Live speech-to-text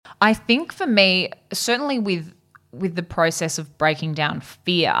I think for me, certainly with the process of breaking down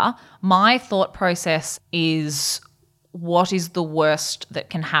fear, my thought process is what is the worst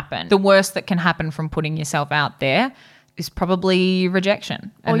that can happen? The worst that can happen from putting yourself out there is probably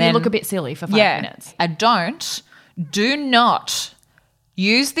rejection. Or you look a bit silly for 5 minutes. Do not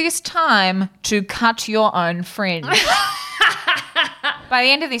use this time to cut your own fringe. By the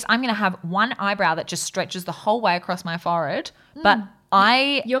end of this, I'm going to have one eyebrow that just stretches the whole way across my forehead, but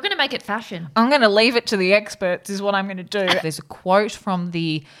You're going to make it fashion. I'm going to leave it to the experts is what I'm going to do. There's a quote from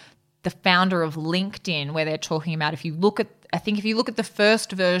the founder of LinkedIn where they're talking about if you look at the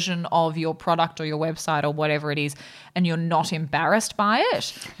first version of your product or your website or whatever it is and you're not embarrassed by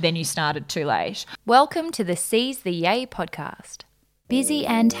it, then you started too late. Welcome to the Seize the Yay podcast. Busy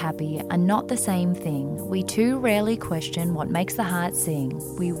and happy are not the same thing. We too rarely question what makes the heart sing.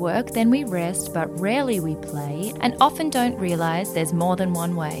 We work, then we rest, but rarely we play, and often don't realise there's more than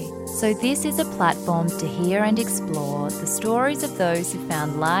one way. So this is a platform to hear and explore the stories of those who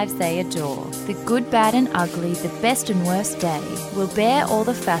found lives they adore. The good, bad and ugly, the best and worst day. We'll bear all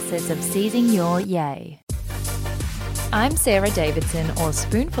the facets of seizing your yay. I'm Sarah Davidson, or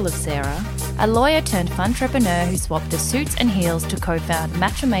Spoonful of Sarah, a lawyer turned funtrepreneur who swapped the suits and heels to co-found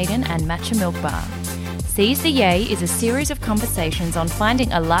Matcha Maiden and Matcha Milk Bar. Seize the Yay is a series of conversations on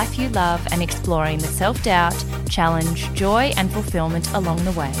finding a life you love and exploring the self-doubt, challenge, joy and fulfillment along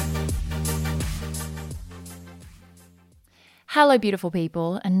the way. Hello, beautiful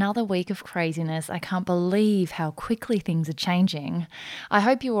people. Another week of craziness. I can't believe how quickly things are changing. I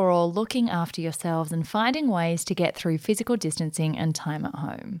hope you are all looking after yourselves and finding ways to get through physical distancing and time at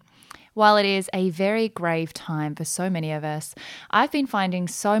home. While it is a very grave time for so many of us, I've been finding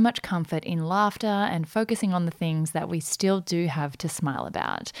so much comfort in laughter and focusing on the things that we still do have to smile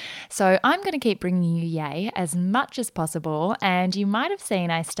about. So I'm going to keep bringing you yay as much as possible, and you might have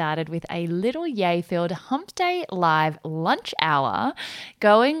seen I started with a little yay-filled Hump Day Live lunch hour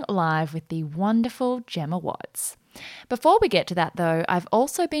going live with the wonderful Gemma Watts. Before we get to that though, I've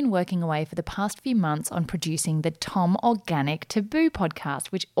also been working away for the past few months on producing the Tom Organic Taboo podcast,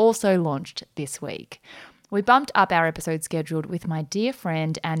 which also launched this week. We bumped up our episode scheduled with my dear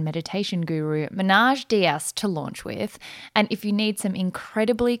friend and meditation guru, Manaj Diaz, to launch with. And if you need some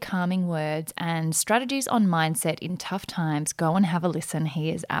incredibly calming words and strategies on mindset in tough times, go and have a listen.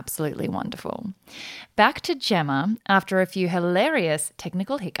 He is absolutely wonderful. Back to Gemma. After a few hilarious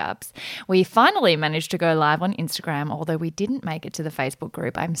technical hiccups, we finally managed to go live on Instagram, although we didn't make it to the Facebook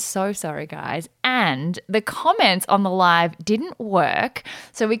group. I'm so sorry, guys. And the comments on the live didn't work,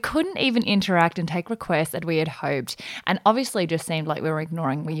 so we couldn't even interact and take requests we had hoped, and obviously just seemed like we were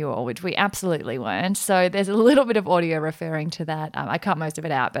ignoring you all, which we absolutely weren't. So there's a little bit of audio referring to that. I cut most of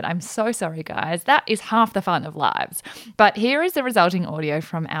it out, but I'm so sorry, guys. That is half the fun of lives. But here is the resulting audio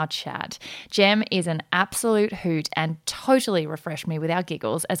from our chat. Gem is an absolute hoot and totally refreshed me with our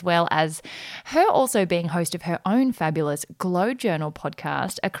giggles, as well as her also being host of her own fabulous Glow Journal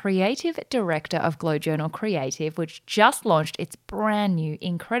podcast, a creative director of Glow Journal Creative, which just launched its brand new,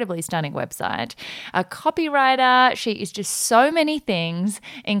 incredibly stunning website, a copywriter. She is just so many things,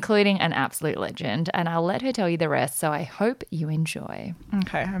 including an absolute legend, and I'll let her tell you the rest, so I hope you enjoy.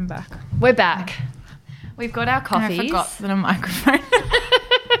 Okay, I'm back. We're back. We've got our coffees. I forgot that a microphone.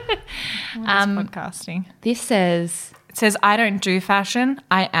 What is podcasting? This says... It says, I don't do fashion,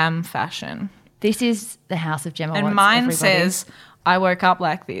 I am fashion. This is the house of Gemma Watts. And mine everybody. Says, I woke up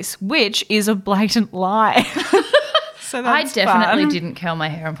like this, which is a blatant lie. So that's I definitely fun. didn't curl my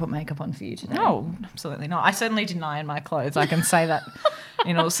hair and put makeup on for you today. No, absolutely not. I certainly didn't iron my clothes. I can say that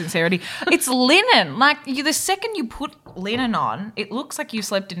in all sincerity. It's linen. Like, the second you put linen on, it looks like you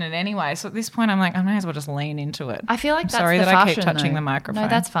slept in it anyway. So at this point, I'm like, I may as well just lean into it. I feel like that's sorry the that fashion, I keep touching though. the microphone. No,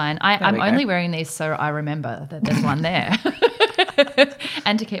 that's fine. I'm only wearing these so I remember that there's one there.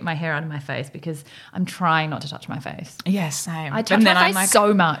 And to keep my hair out of my face because I'm trying not to touch my face. Yes, same. I touch my face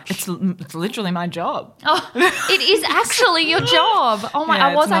so much. It's literally my job. Oh, it is actually your job. Oh my! Yeah,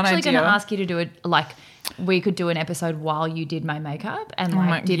 I was it's not actually going to ideal. ask you to do it like we could do an episode while you did my makeup and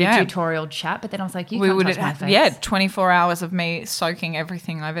like did a tutorial chat, but then I was like, you can't touch my face. Yeah, 24 hours of me soaking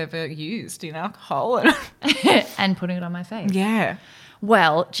everything I've ever used in alcohol and putting it on my face. Yeah.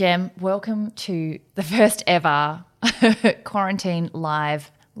 Well, Gem, welcome to the first ever quarantine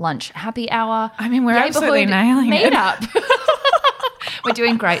live lunch happy hour. I mean, we're absolutely nailing it. Meetup. We're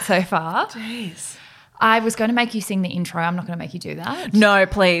doing great so far. Jeez. I was going to make you sing the intro. I'm not going to make you do that. No,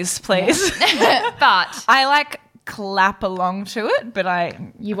 please. But I like clap along to it, but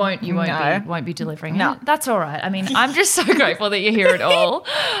You won't be delivering No. it. That's all right. I mean, I'm just so grateful that you're here at all.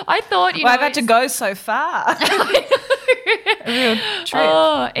 I thought I've had to go so far. A real trip.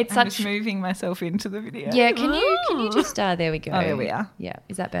 Oh, it's I'm such just moving myself into the video. Yeah, can you just there we go. Oh, there we are. Yeah,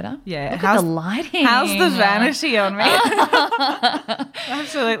 is that better? Yeah. Look at the lighting. How's the vanity on me?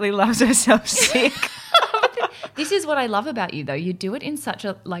 Absolutely loves herself sick. This is what I love about you though. You do it in such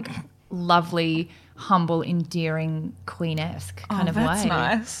a lovely, humble, endearing, queen-esque kind of that's way.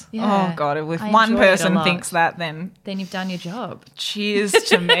 nice. Yeah. Oh God, if I one enjoy it a person lot. thinks that, then Then you've done your job. cheers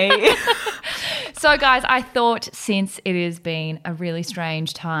to me. So, guys, I thought since it has been a really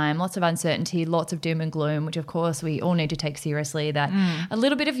strange time, lots of uncertainty, lots of doom and gloom, which of course we all need to take seriously, that a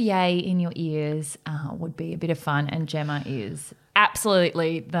little bit of yay in your ears would be a bit of fun. And Gemma is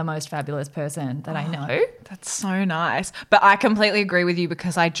absolutely the most fabulous person that I know. That's so nice. But I completely agree with you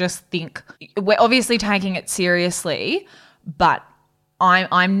because I just think we're obviously taking it seriously, but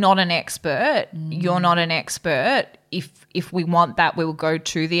I'm not an expert. You're not an expert. If we want that, we will go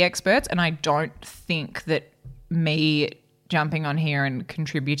to the experts. And I don't think that me jumping on here and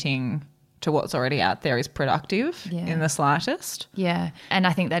contributing to what's already out there is productive in the slightest. Yeah. And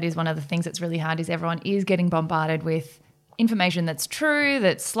I think that is one of the things that's really hard is everyone is getting bombarded with information that's true,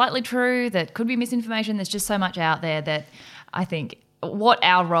 that's slightly true, that could be misinformation. There's just so much out there that I think what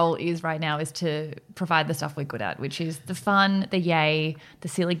our role is right now is to provide the stuff we're good at, which is the fun, the yay, the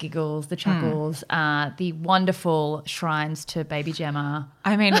silly giggles, the chuckles, the wonderful shrines to baby Gemma.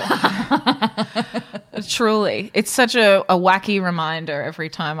 I mean, truly, it's such a wacky reminder every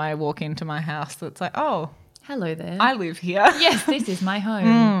time I walk into my house that's like, oh, Hello there. I live here. Yes, this is my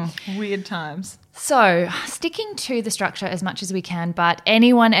home. Weird times. So, sticking to the structure as much as we can, but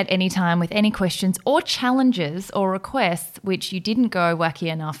anyone at any time with any questions or challenges or requests which you didn't go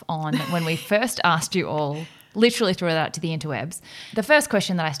wacky enough on when we first asked you all, literally threw it out to the interwebs. The first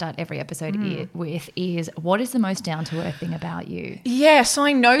question that I start every episode with is, what is the most down-to-earth thing about you? Yes,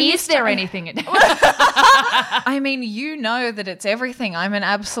 I know. Is there anything? I mean, you know that it's everything. I'm an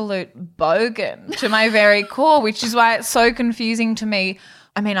absolute bogan to my very core, which is why it's so confusing to me.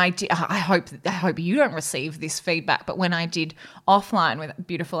 I mean, I hope you don't receive this feedback, but when I did offline with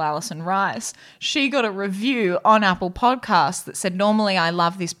beautiful Alison Rice, she got a review on Apple Podcasts that said, normally I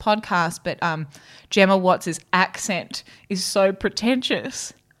love this podcast, but Gemma Watts' accent is so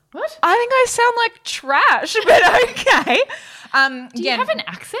pretentious. What? I think I sound like trash, but okay. Do you have an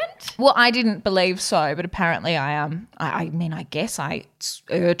accent? Well, I didn't believe so, but apparently I am. I mean, I guess I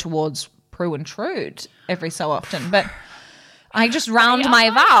err towards Prue and Trude every so often, but I just round my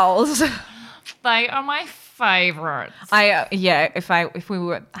vowels. They are my favourites. If we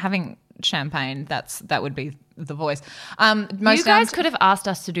were having champagne, that would be the voice. You guys could have asked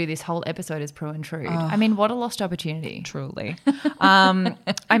us to do this whole episode as Prue and Trude. I mean, what a lost opportunity. Truly.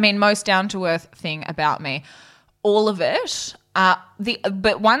 I mean, most down to earth thing about me, all of it.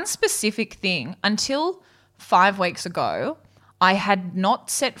 But one specific thing, until 5 weeks ago, I had not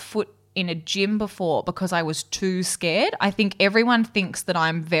set foot in a gym before because I was too scared. I think everyone thinks that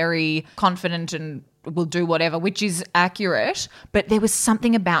I'm very confident and will do whatever, which is accurate. But there was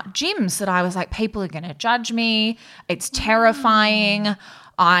something about gyms that I was like, people are going to judge me. It's terrifying.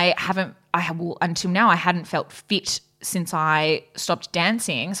 Until now, I hadn't felt fit since I stopped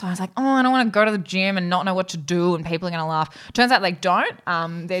dancing. So I was like, oh, I don't want to go to the gym and not know what to do and people are going to laugh. Turns out they don't.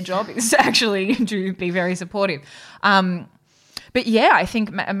 Their job is actually to be very supportive. But yeah, I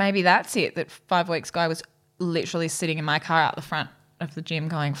think maybe that's it, that 5 weeks ago I was literally sitting in my car out the front of the gym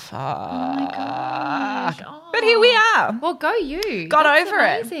going, fuck. Oh my gosh. Oh. But here we are. Well, go you. Got That's over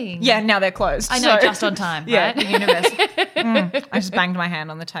amazing. it. Yeah, now they're closed. I know, just on time, Yeah, right? the universe. I just banged my hand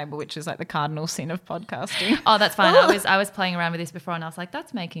on the table, which is like the cardinal sin of podcasting. Oh, that's fine. I was playing around with this before and I was like,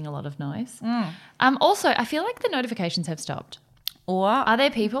 that's making a lot of noise. Also, I feel like the notifications have stopped. Or Are there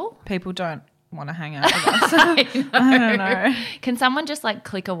people? people don't want to hang out with us. I don't know. Can someone just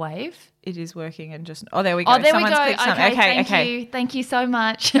click a wave? It is working and just, oh, there we go. Oh, there Someone's we go. clicked something. Thank you. Thank you so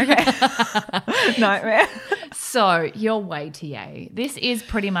much. Nightmare. So, your way to yay. This is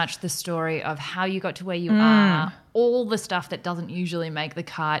pretty much the story of how you got to where you are, all the stuff that doesn't usually make the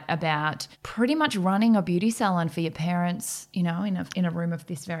cut, about pretty much running a beauty salon for your parents, in a room of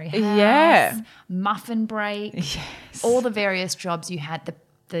this very house. Yeah. Muffin break. Yes. All the various jobs you had,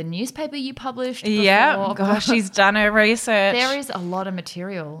 the newspaper you published before. Yeah. Gosh, she's done her research. There is a lot of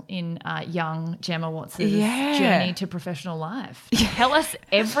material in young Gemma Watts' journey to professional life. Tell us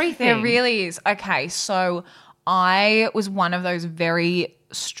everything. There really is. Okay, so I was one of those very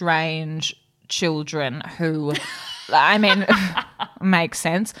strange children who, I mean, makes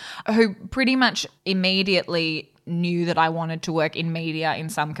sense, who pretty much immediately knew that I wanted to work in media in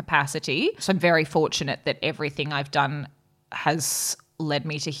some capacity. So I'm very fortunate that everything I've done has led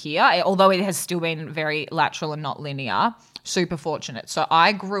me to here, although it has still been very lateral and not linear. Super fortunate. So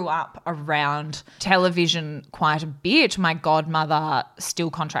I grew up around television quite a bit. My godmother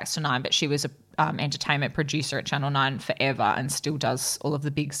still contracts to Nine, but she was a entertainment producer at Channel 9 forever and still does all of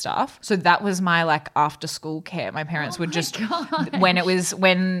the big stuff. So that was my like after school care. My parents would just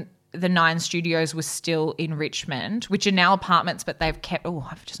when the Nine Studios was still in Richmond, which are now apartments, but they've kept,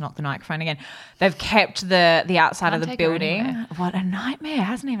 I've just knocked the microphone again. They've kept the outside of the building. What a nightmare.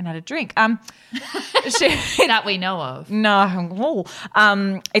 Hasn't even had a drink. That we know of. No.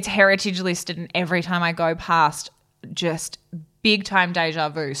 It's heritage listed, and every time I go past, just big time deja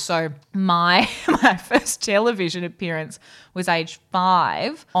vu. So my first television appearance was age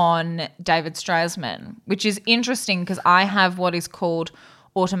 5 on David Strassman, which is interesting because I have what is called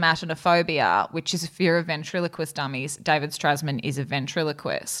automatinophobia, which is a fear of ventriloquist dummies. David Strassman is a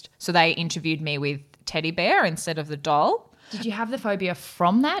ventriloquist. So they interviewed me with Teddy Bear instead of the doll. Did you have the phobia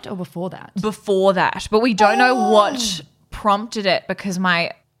from that or before that? Before that. But we don't know what prompted it because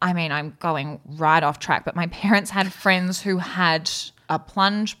I'm going right off track, but my parents had friends who had a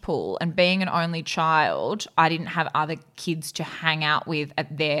plunge pool, and being an only child, I didn't have other kids to hang out with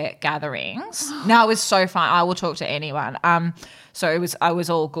at their gatherings. No, it was so fun. I will talk to anyone. So I was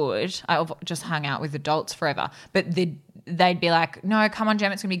all good. I just hung out with adults forever. But they'd be like, no, come on,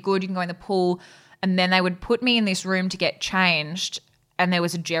 Gem, it's going to be good. You can go in the pool. And then they would put me in this room to get changed, and there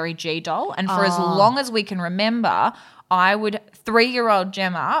was a Jerry G doll. And for as long as we can remember, 3-year-old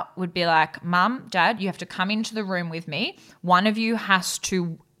Gemma would be like, Mum, Dad, you have to come into the room with me. One of you has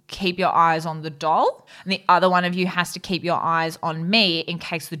to keep your eyes on the doll, and the other one of you has to keep your eyes on me in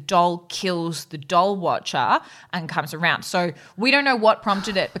case the doll kills the doll watcher and comes around. So we don't know what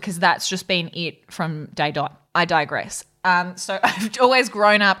prompted it because that's just been it from day dot. I digress. So I've always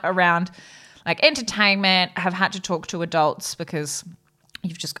grown up around like entertainment, have had to talk to adults because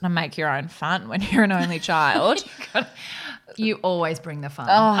you've just got to make your own fun when you're an only child. You always bring the fun.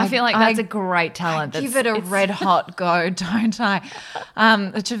 I feel like that's a great talent. Give it a red hot go, don't I?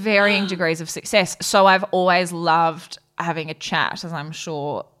 To varying degrees of success. So I've always loved having a chat, as I'm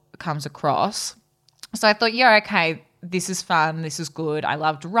sure comes across. So I thought, yeah, okay, this is fun. This is good. I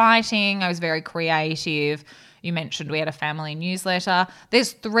loved writing. I was very creative. You mentioned we had a family newsletter.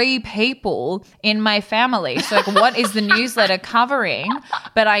 There's 3 people in my family. So like, what is the newsletter covering?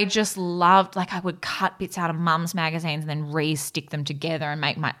 But I just loved, like I would cut bits out of Mum's magazines and then re-stick them together and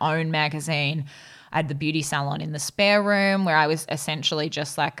make my own magazine. I had the beauty salon in the spare room where I was essentially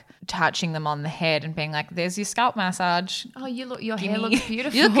just like touching them on the head and being like, there's your scalp massage. Oh, your hair looks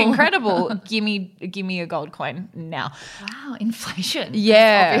beautiful. You look incredible. Give me a gold coin now. Wow, inflation.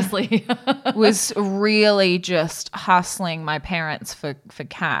 Yeah. Obviously. Was really just hustling my parents for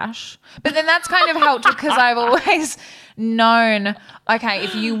cash. But then that's kind of helped because I've always known, okay,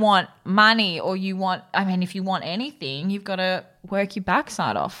 if you want money or if you want anything, you've got to work your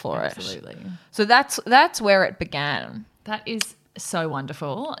backside off for it. Absolutely. So that's where it began. That is so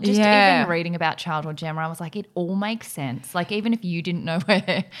wonderful. Just even reading about childhood Gemma, I was like, it all makes sense. Like even if you didn't know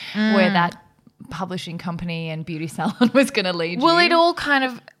where that publishing company and beauty salon was going to lead you. Well, it all kind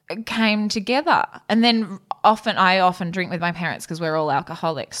of came together. And then I often drink with my parents because we're all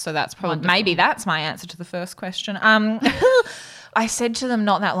alcoholics. So that's probably maybe that's my answer to the first question. I said to them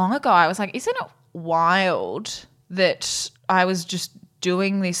not that long ago, I was like, isn't it wild that I was just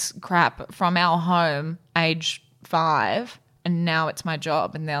doing this crap from our home age 5 and now it's my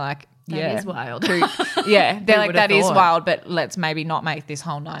job? And they're like, That is wild. Yeah, they're like, that is thought? wild, but let's maybe not make this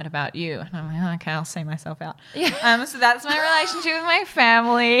whole night about you. And I'm like, okay, I'll see myself out. Yeah. So that's my relationship with my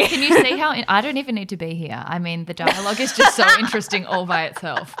family. Can you see how I don't even need to be here? I mean, the dialogue is just so interesting all by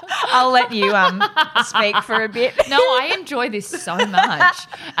itself. I'll let you speak for a bit. No, I enjoy this so much.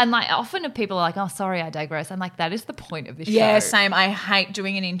 And like often people are like, oh, sorry, I digress. I'm like, that is the point of this show. Yeah, same. I hate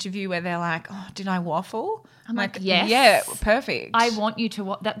doing an interview where they're like, oh, did I waffle? I'm like, yes. Yeah, perfect. I want you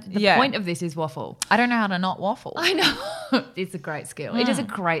to the point of this is waffle. I don't know how to not waffle. I know. It's a great skill. It is a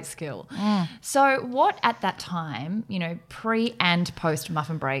great skill. So what at that time, pre and post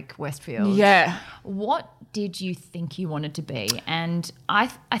Muffin Break Westfield, what did you think you wanted to be? And I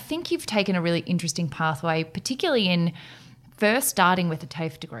think you've taken a really interesting pathway, particularly in first starting with a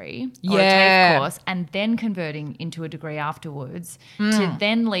TAFE degree or a TAFE course and then converting into a degree afterwards to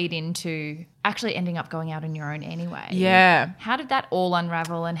then lead into actually ending up going out on your own anyway. Yeah. How did that all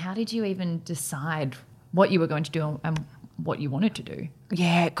unravel and how did you even decide what you were going to do and what you wanted to do?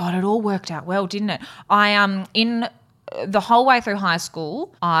 Yeah, God, it all worked out well, didn't it? In the whole way through high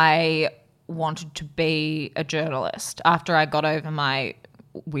school, I wanted to be a journalist after I got over my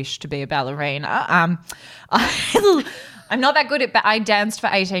wish to be a ballerina. I'm not that good at I danced for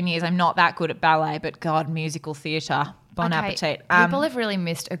 18 years. I'm not that good at ballet, but God, musical theatre. Bon appetit. People have really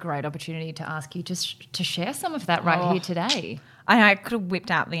missed a great opportunity to ask you just to share some of that right here today. I could have whipped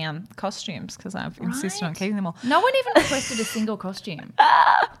out the costumes because I've insisted on keeping them all. No one even requested a single costume.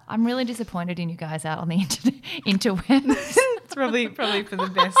 I'm really disappointed in you guys out on the interwebs. It's probably for the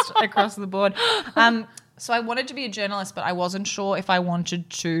best across the board. So I wanted to be a journalist, but I wasn't sure if I wanted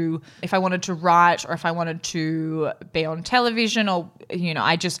to write or if I wanted to be on television, or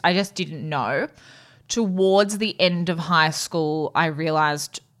I just didn't know. Towards the end of high school, I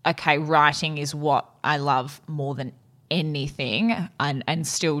realized, okay, writing is what I love more than anything, and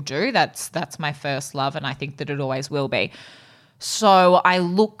still do. That's my first love, and I think that it always will be. So I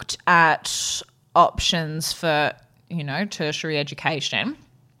looked at options for, tertiary education,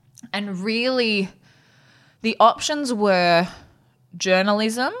 and really the options were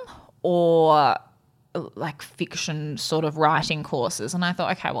journalism or like fiction sort of writing courses. And I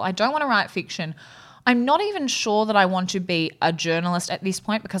thought, okay, well, I don't want to write fiction. I'm not even sure that I want to be a journalist at this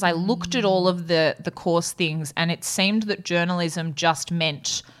point, because I looked at all of the course things and it seemed that journalism just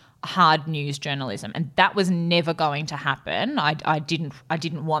meant hard news journalism, and that was never going to happen. I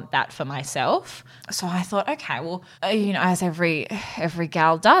didn't want that for myself. So I thought, okay, well, as every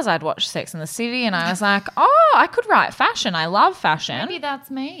gal does, I'd watch Sex and the City, and I was like, oh, I could write fashion. I love fashion. Maybe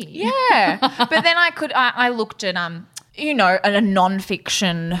that's me. Yeah. But then I looked at a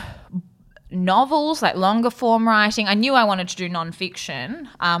non-fiction novels, like longer form writing. I knew I wanted to do non-fiction.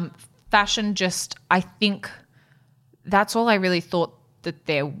 Fashion, just, I think that's all I really thought that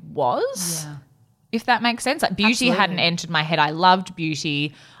there was, if that makes sense. Like beauty hadn't entered my head. I loved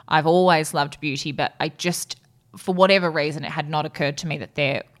beauty. I've always loved beauty, but I just, for whatever reason, it had not occurred to me that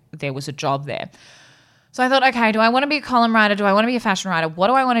there was a job there. So I thought, okay, do I want to be a column writer? Do I want to be a fashion writer? What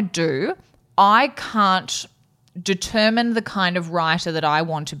do I want to do? I can't determine the kind of writer that I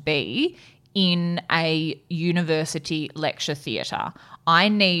want to be in a university lecture theatre. I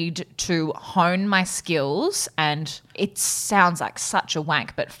need to hone my skills, and it sounds like such a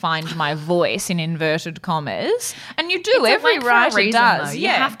wank, but find my voice in inverted commas. And you do, every writer does. You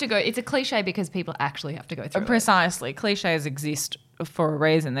have to go. It's a cliche because people actually have to go through Precisely. Cliches exist for a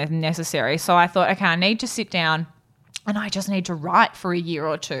reason. They're necessary. So I thought, okay, I need to sit down and I just need to write for a year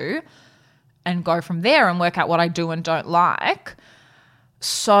or two and go from there and work out what I do and don't like.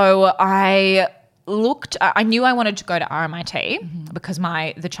 So I knew I wanted to go to RMIT because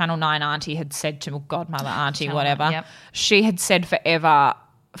the Channel 9 auntie had said to godmother auntie, whatever, yep. She had said forever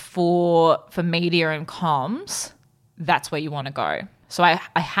for media and comms, that's where you want to go. So I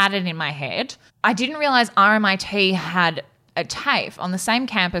had it in my head. I didn't realize RMIT had a TAFE on the same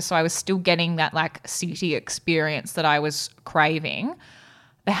campus, so I was still getting that like city experience that I was craving.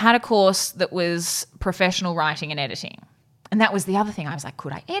 They had a course that was professional writing and editing. And that was the other thing. I was like,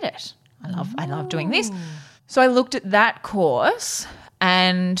 could I edit? I love doing this. So I looked at that course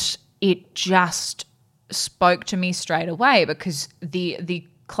and it just spoke to me straight away, because the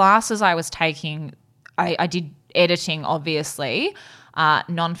classes I was taking, I did editing, obviously,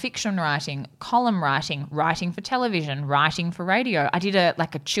 non-fiction writing, column writing, writing for television, writing for radio. I did a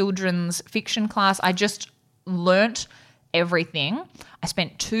children's fiction class. I just learnt everything. I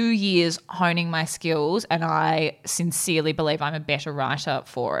spent 2 years honing my skills, and I sincerely believe I'm a better writer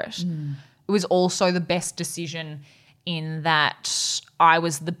for it. It was also the best decision in that I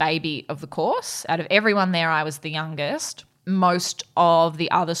was the baby of the course. Out of everyone there, I was the youngest. Most of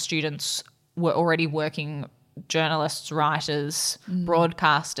the other students were already working journalists, writers,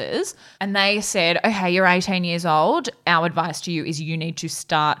 broadcasters, and they said, okay, you're 18 years old. Our advice to you is you need to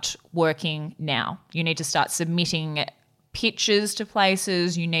start working now. You need to start submitting pitches to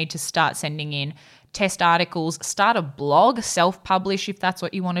places. You need to start sending in test articles, start a blog, self-publish if that's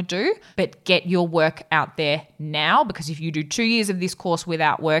what you want to do, but get your work out there now, because if you do 2 years of this course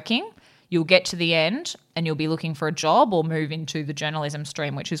without working, you'll get to the end and you'll be looking for a job or move into the journalism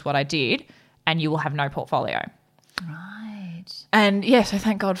stream, which is what I did, and you will have no portfolio. Right. And so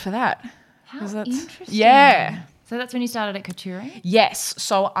thank God for that. How interesting. Yeah. So that's when you started at Couture? Yes.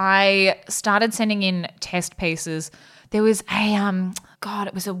 So I started sending in test pieces. There was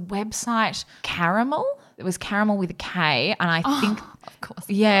it was a website, Caramel. It was Caramel with a K, and I think, of course,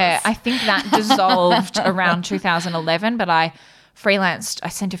 I think that dissolved around 2011. But I freelanced. I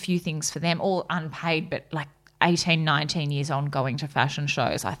sent a few things for them, all unpaid, but like 18, 19 years on, going to fashion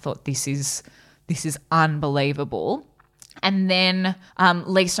shows. I thought this is unbelievable. And then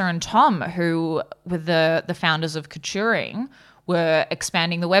Lisa and Tom, who were the founders of Couturing, were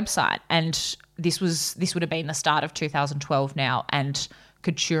expanding the website, and this would have been the start of 2012 now, and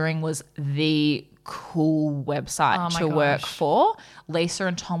Couturing was the cool website to work for. Lisa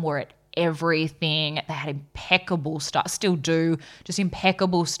and Tom were at everything. They had impeccable style, still do, just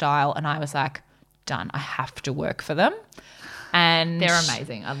impeccable style, and I was like, done. I have to work for them. And they're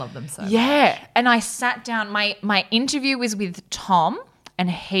amazing. I love them so much. And I sat down. My interview was with Tom, and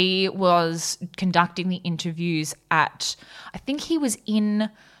he was conducting the interviews at, I think he was in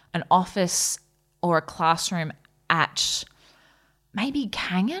an office or a classroom at maybe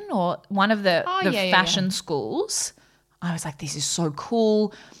Kangan or one of the fashion schools. I was like, this is so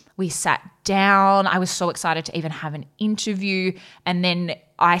cool. We sat down. I was so excited to even have an interview. And then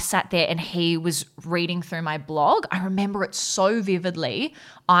I sat there and he was reading through my blog. I remember it so vividly.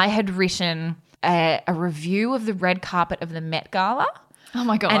 I had written a review of the red carpet of the Met Gala. Oh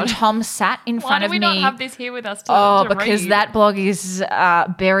my God. And Tom sat in front of me. Why do we not have this here with us to because read? That blog is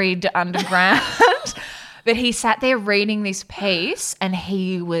buried underground. But he sat there reading this piece and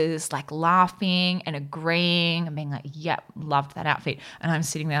he was like laughing and agreeing and being like, yep, loved that outfit. And I'm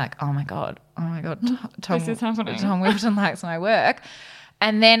sitting there like, oh my God, Tom, this is happening. Tom Wilton likes my work.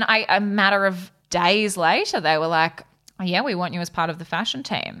 And then a matter of days later, they were like, oh, yeah, we want you as part of the fashion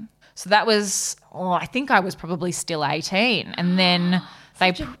team. So that was, I think I was probably still 18. And then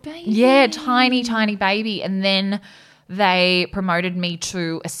Such a baby. Yeah, tiny, tiny baby. And then they promoted me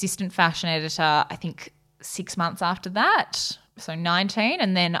to assistant fashion editor, I think 6 months after that. So 19.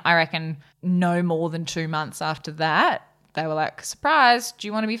 And then I reckon no more than 2 months after that, they were like, surprise, do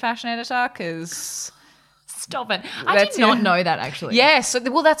you want to be fashion editor? Because... Stop it. I did not know that actually. Yeah, so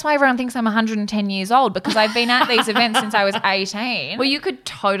that's why everyone thinks I'm 110 years old, because I've been at these events since I was 18. Well, you could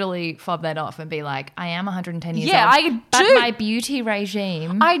totally fob that off and be like, I am 110 years old. Yeah, I do. But my beauty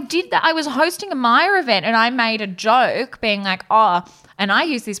regime. I did that. I was hosting a Maya event and I made a joke being like, and I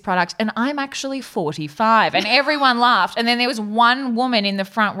use this product and I'm actually 45. And everyone laughed. And then there was one woman in the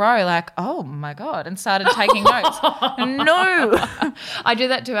front row like, oh my God, and started taking notes. No. I do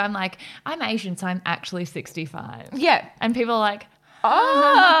that too. I'm like, I'm Asian, so I'm actually 65. Yeah. And people are like,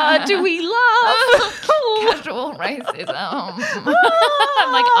 do we laugh? Casual racism.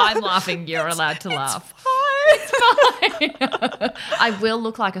 I'm like, I'm laughing. You're allowed to laugh. It's fine. I will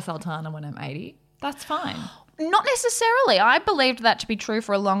look like a sultana when I'm 80. That's fine. Not necessarily. I believed that to be true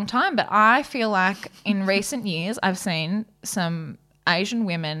for a long time, but I feel like in recent years I've seen some Asian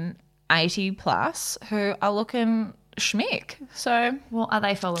women 80 plus who are looking schmick. So, well, are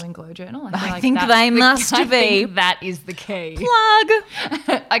they following Glow Journal? I think they must be. I think that is the key.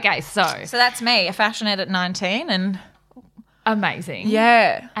 Plug. Okay, so that's me, a fashion ed at 19, and amazing.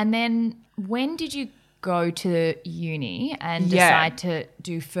 Yeah. And then when did you go to uni and decide to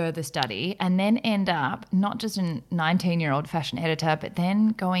do further study and then end up not just a 19-year-old fashion editor, but then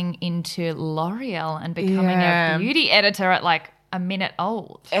going into L'Oreal and becoming a beauty editor at like a minute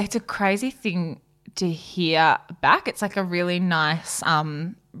old? It's a crazy thing to hear back. It's like a really nice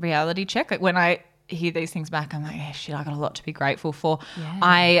reality check. Like when I hear these things back, I'm like, yeah, shit, I got a lot to be grateful for.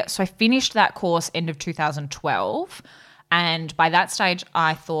 Yeah. So I finished that course end of 2012, and by that stage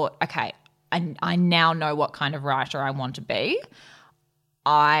I thought, okay, I now know what kind of writer I want to be.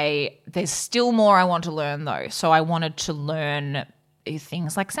 There's still more I want to learn though. So I wanted to learn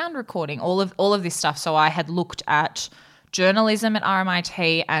things like sound recording, all of this stuff. So I had looked at journalism at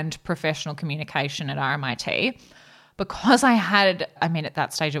RMIT and professional communication at RMIT. Because at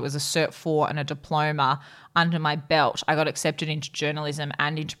that stage it was a Cert 4 and a diploma under my belt, I got accepted into journalism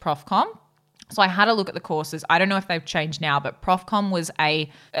and into Profcom. So I had a look at the courses. I don't know if they've changed now, but Profcom was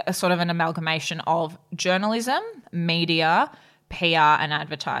a sort of an amalgamation of journalism, media, PR and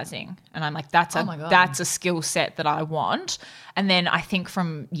advertising. And I'm like, that's a skill set that I want. And then I think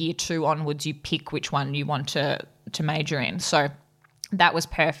from year 2 onwards, you pick which one you want to major in. So that was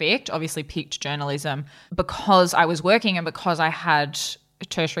perfect. Obviously picked journalism because I was working and because I had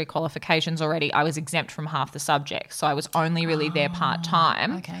tertiary qualifications already. I was exempt from half the subjects. So I was only really there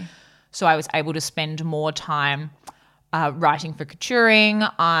part-time. Okay. So I was able to spend more time writing for Couturing.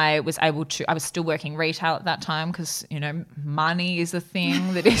 I was still working retail at that time because, money is a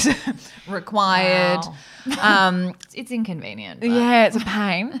thing that is required. Wow. It's inconvenient. But. Yeah, it's a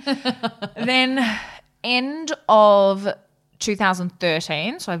pain. Then end of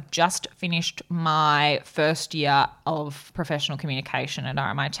 2013, so I've just finished my first year of professional communication at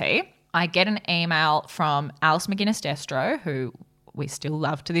RMIT. I get an email from Alice McGuinness-Destro, who we still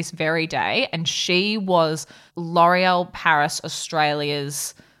love to this very day, and she was L'Oreal Paris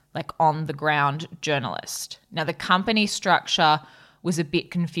Australia's like on the ground journalist. Now the company structure was a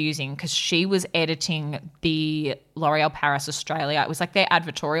bit confusing because she was editing the L'Oreal Paris Australia. It was like their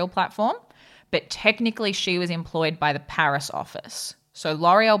advertorial platform, but technically she was employed by the Paris office. So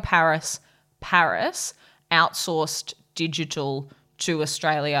L'Oreal Paris outsourced digital to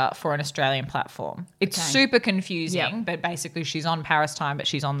Australia for an Australian platform. It's super confusing, but basically she's on Paris time, but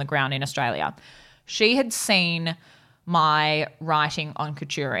she's on the ground in Australia. She had seen my writing on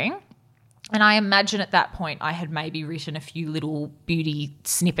couturing, and I imagine at that point I had maybe written a few little beauty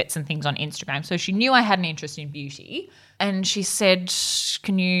snippets and things on Instagram. So she knew I had an interest in beauty, and she said,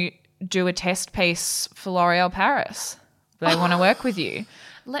 can you do a test piece for L'Oreal Paris? They want to work with you.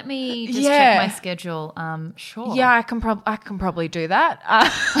 Let me just check my schedule. Sure. Yeah, I can probably do that.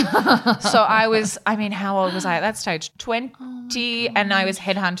 So how old was I at that stage? 20, and I was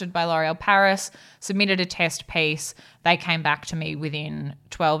headhunted by L'Oreal Paris, submitted a test piece. They came back to me within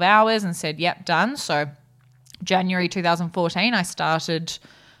 12 hours and said, yep, done. So January 2014, I started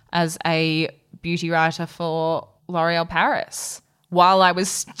as a beauty writer for L'Oreal Paris while I was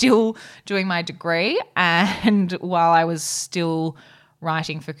still doing my degree and while I was still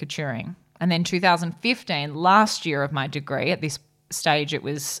writing for couturing. And then 2015, last year of my degree, at this stage I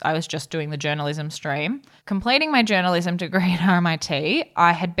was just doing the journalism stream. Completing my journalism degree at RMIT,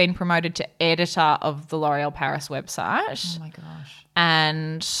 I had been promoted to editor of the L'Oreal Paris website. Oh my gosh.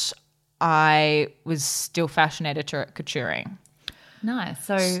 And I was still fashion editor at couturing. Nice.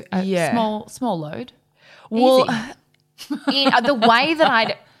 So small load. Well, the way that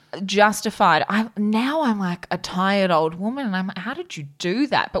I'd justified, I'm like a tired old woman, and I'm like, how did you do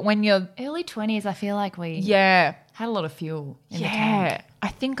that? But when you're early 20s, I feel like we had a lot of fuel in the tank. I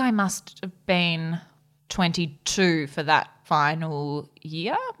think I must have been 22 for that final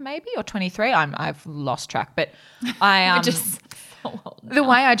year, maybe, or 23. I've lost track, but I the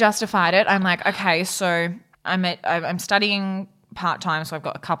way I justified it, I'm like, okay, so I'm studying part-time, so I've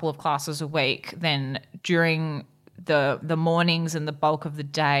got a couple of classes a week. Then during the mornings and the bulk of the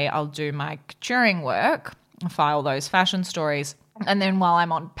day, I'll do my couturing work, file those fashion stories. And then while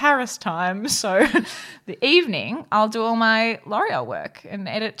I'm on Paris time, so the evening, I'll do all my L'Oreal work and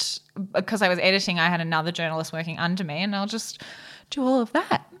edit. Because I was editing, I had another journalist working under me, and I'll just do all of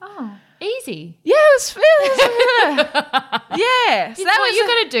that. Oh, easy. Yeah, it was yeah. So that's what you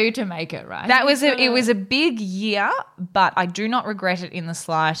got to do to make it, right? It was a big year, but I do not regret it in the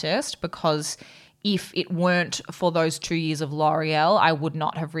slightest, because if it weren't for those 2 years of L'Oreal, I would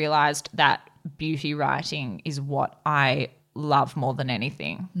not have realised that beauty writing is what I love more than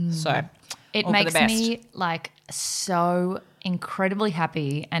anything. So it makes me like so incredibly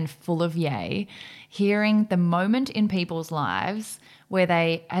happy and full of yay hearing the moment in people's lives where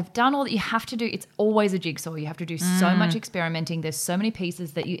they have done all that you have to do. It's always a jigsaw. You have to do so much experimenting. There's so many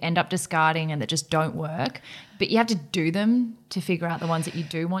pieces that you end up discarding and that just don't work, but you have to do them to figure out the ones that you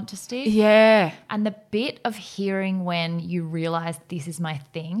do want to stick. Yeah. And the bit of hearing when you realize this is my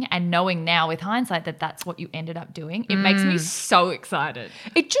thing and knowing now with hindsight that that's what you ended up doing, it makes me so excited.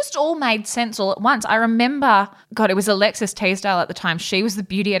 It just all made sense all at once. I remember, it was Alexis Teasdale at the time. She was the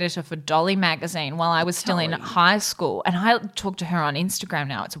beauty editor for Dolly magazine while I was still in high school. And I talk to her on Instagram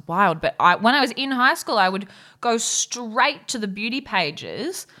now. It's wild. But when I was in high school, I would go straight to the beauty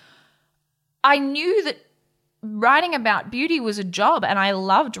pages. I knew that writing about beauty was a job, and I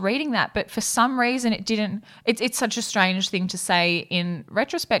loved reading that, but for some reason it didn't. It's such a strange thing to say in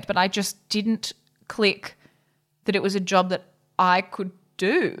retrospect, but I just didn't click that it was a job that I could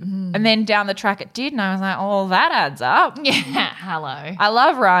do. And then down the track it did, and I was like, oh, that adds up. Yeah, hello. I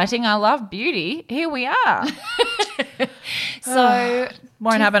love writing, I love beauty. Here we are. So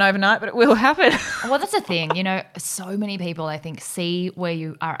won't happen overnight, but it will happen. Well, that's the thing. So many people, I think, see where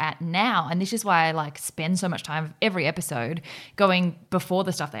you are at now. And this is why I spend so much time every episode going before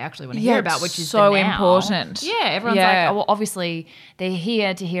the stuff they actually want to hear about, which is so the now. Important. Yeah, everyone's like, oh, well, obviously they're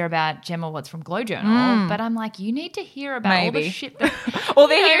here to hear about Gemma Watts from Glow Journal. But I'm like, you need to hear about all the shit that... Or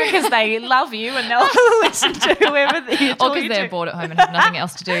they're here because they love you and they'll listen to whoever they're talking to. Or because they're bored at home and have nothing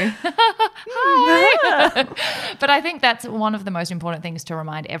else to do. But I think that's one of the most important things to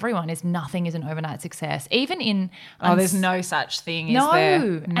remind everyone is nothing is an overnight success. Even in... there's no such thing, is there?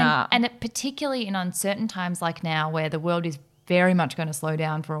 No. And particularly in uncertain times like now where the world is very much going to slow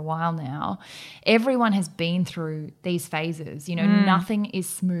down for a while now. Everyone has been through these phases. Nothing is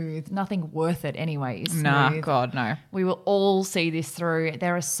smooth. Nothing worth it anyway is smooth. No, God, no. We will all see this through.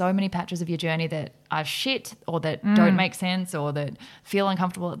 There are so many patches of your journey that are shit or that don't make sense or that feel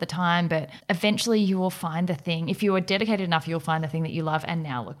uncomfortable at the time, but eventually you will find the thing. If you are dedicated enough, you'll find the thing that you love, and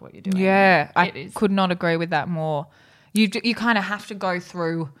now look what you're doing. Yeah, I could not agree with that more. You kind of have to go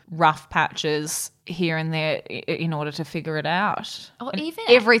through rough patches here and there in order to figure it out. Or And even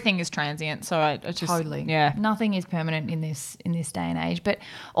everything is transient, so I just totally. yeah. Nothing is permanent in this day and age. But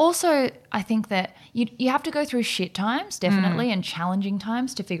also I think that you have to go through shit times, definitely, and challenging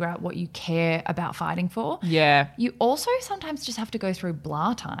times to figure out what you care about fighting for. Yeah. You also sometimes just have to go through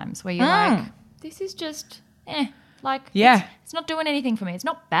blah times where you're like, this is just like Yeah. it's not doing anything for me. It's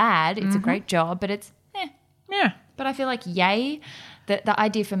not bad. It's a great job, but it's Yeah. But I feel like yay, the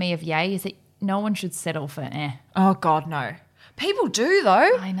idea for me of yay is that no one should settle for Oh God, no. People do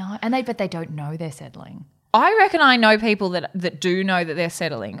though. I know. But they don't know they're settling. I reckon I know people that do know that they're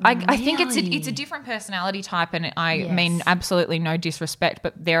settling. I think it's Really? a different personality type, and I Yes. mean absolutely no disrespect,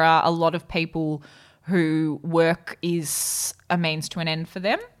 but there are a lot of people who work is a means to an end for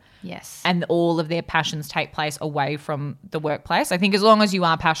them. Yes. And all of their passions take place away from the workplace. I think as long as you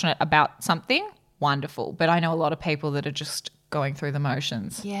are passionate about something, wonderful. But I know a lot of people that are just going through the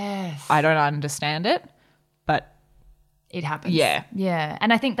motions. Yes. I don't understand it, but It happens. Yeah. Yeah.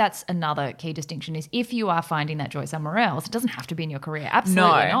 And I think that's another key distinction is if you are finding that joy somewhere else, it doesn't have to be in your career.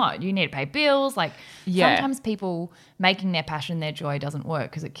 Absolutely not. You need to pay bills. Like sometimes people making their passion their joy doesn't work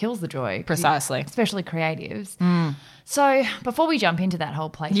because it kills the joy. Precisely. Especially creatives. So before we jump into that whole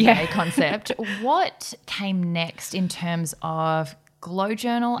play concept, what came next in terms of Glow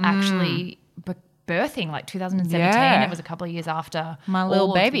Journal actually birthing, like 2017? Yeah. It was a couple of years after My little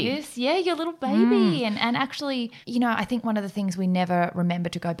all of baby. this. Yeah, your little baby. And actually, I think one of the things we never remember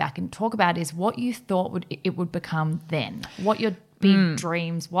to go back and talk about is what you thought it would become then, what your big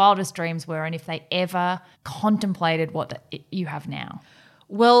dreams, wildest dreams were, and if they ever contemplated what you have now.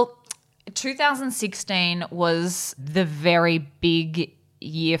 Well, 2016 was the very big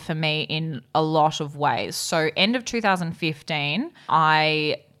year for me in a lot of ways. So end of 2015,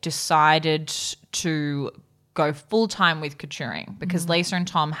 I decided to go full-time with couturiering because Lisa and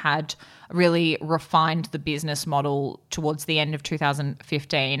Tom had really refined the business model towards the end of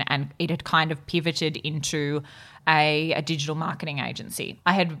 2015, and it had kind of pivoted into a digital marketing agency.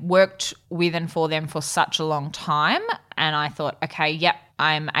 I had worked with and for them for such a long time, and I thought, okay, yep,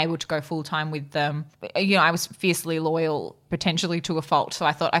 I'm able to go full-time with them. I was fiercely loyal, potentially to a fault, so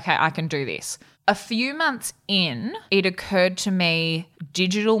I thought, okay, I can do this. A few months in, it occurred to me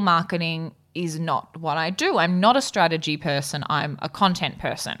digital marketing is not what I do. I'm not a strategy person. I'm a content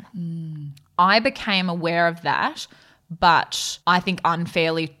person. I became aware of that, but I think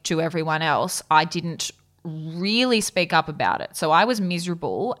unfairly to everyone else, I didn't really speak up about it. So I was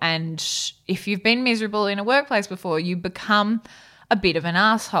miserable, and if you've been miserable in a workplace before, you become a bit of an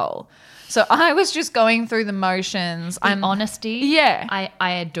asshole. So I was just going through the motions. Honesty. Yeah.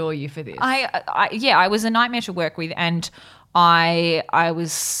 I adore you for this. I was a nightmare to work with, and I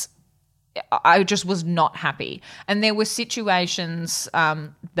just was not happy. And there were situations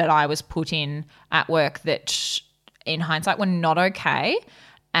that I was put in at work that in hindsight were not okay.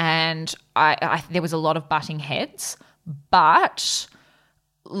 And there was a lot of butting heads, but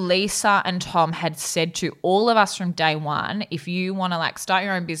Lisa and Tom had said to all of us from day one, if you want to start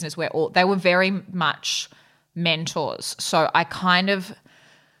your own business, they were very much mentors. So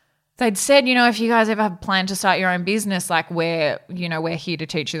they'd said, if you guys ever plan to start your own business, we're here to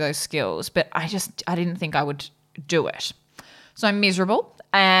teach you those skills. But I didn't think I would do it. So I'm miserable,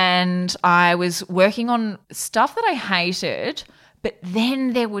 and I was working on stuff that I hated, but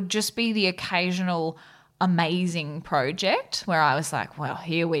then there would just be the occasional amazing project where I was like, well,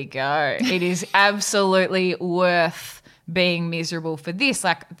 here we go. It is absolutely worth being miserable for this.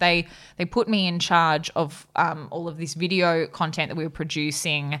 They put me in charge of all of this video content that we were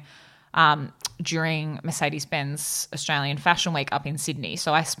producing during Mercedes-Benz Australian Fashion Week up in Sydney.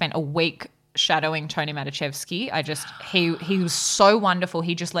 So I spent a week shadowing Tony Matichevsky. He was so wonderful.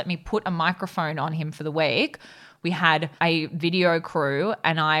 He just let me put a microphone on him for the week. We had a video crew,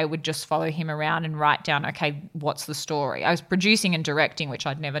 and I would just follow him around and write down, okay, what's the story? I was producing and directing, which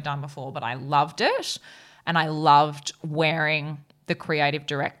I'd never done before, but I loved it. And I loved wearing the creative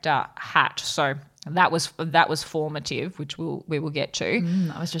director hat. So that was formative, which we will get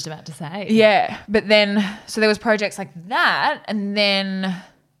to. I was just about to say. Yeah. But then, so there was projects like that. And then,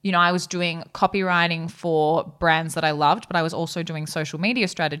 I was doing copywriting for brands that I loved, but I was also doing social media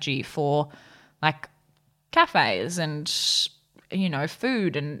strategy for cafes and,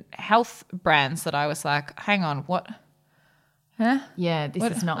 food and health brands that I was like, hang on, what? Huh? Yeah,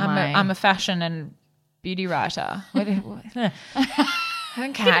 this is not I'm a fashion and beauty writer. Okay.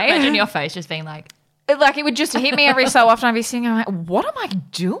 Imagine your face just being like it would just hit me every so often. I'd be sitting there like, what am I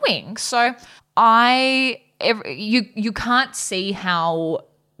doing? So you can't see how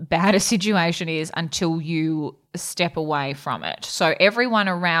bad a situation is until you step away from it. So everyone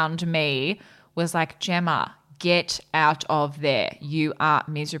around me was like, Gemma, get out of there. You are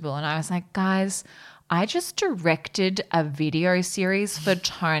miserable. And I was like, guys, I just directed a video series for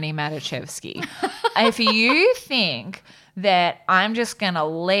Tony Matuszewski. If you think that I'm just going to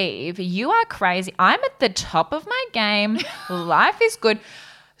leave, you are crazy. I'm at the top of my game. Life is good.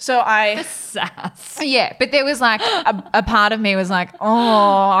 So The sass. yeah, but there was like a part of me was like,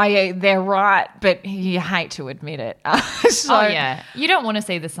 oh, they're right, but you hate to admit it. So, Oh, yeah. You don't want to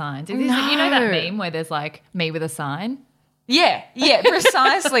see the signs. You know that meme where there's like me with a sign? Yeah,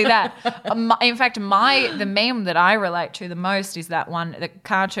 precisely that. In fact, the meme that I relate to the most is that one, the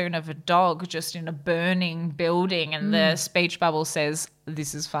cartoon of a dog just in a burning building, and the speech bubble says,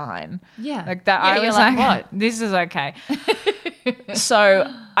 "This is fine." Yeah. like that. Yeah, I you're was like, like, what? This is okay.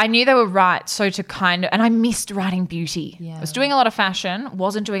 So I knew they were right. So and I missed writing beauty. Yeah. I was doing a lot of fashion,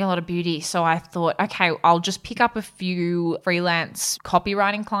 wasn't doing a lot of beauty. So I thought, okay, I'll just pick up a few freelance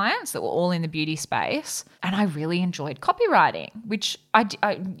copywriting clients that were all in the beauty space. And I really enjoyed copywriting, which I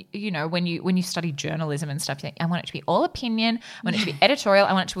when you study journalism and stuff, you think, I want it to be all opinion. I want it to be editorial.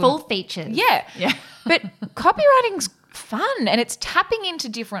 I want it to Full features. Yeah. But copywriting's fun, and it's tapping into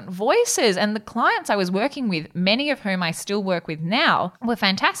different voices, and the clients I was working with, many of whom I still work with now, were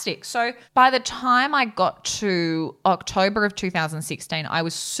fantastic. So by the time I got to October of 2016, I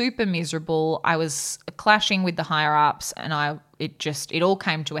was super miserable. I was clashing with the higher ups, and it all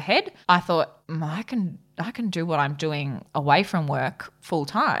came to a head. I thought, I can do what I'm doing away from work full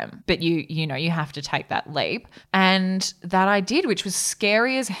time, but you have to take that leap. And that I did, which was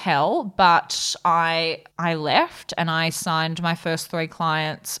scary as hell, but I left and I signed my first 3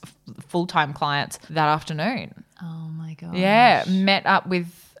 clients, full-time clients, that afternoon. Oh my God. Yeah, met up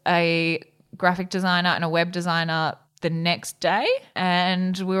with a graphic designer and a web designer the next day,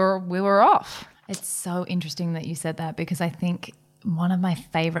 and we were off. It's so interesting that you said that, because I think one of my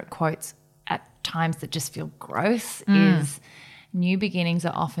favorite quotes at times that just feel gross is, new beginnings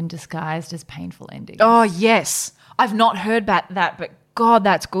are often disguised as painful endings. Oh, yes. I've not heard that, but God,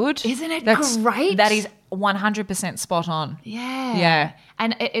 that's good. Isn't it That's great? That is 100% spot on. Yeah. Yeah.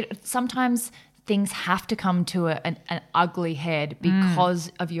 And it sometimes things have to come to an ugly head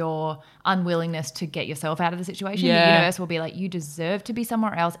because of your unwillingness to get yourself out of the situation. Yeah. The universe will be like, you deserve to be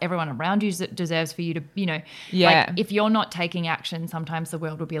somewhere else. Everyone around you deserves for you to, Yeah. like, if you're not taking action, sometimes the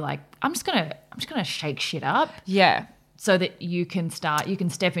world will be like, I'm just gonna shake shit up Yeah. so that you can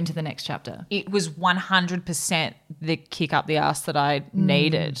step into the next chapter. It was 100% the kick up the ass that I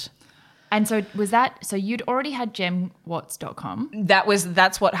needed. And so so you'd already had gemwatts.com.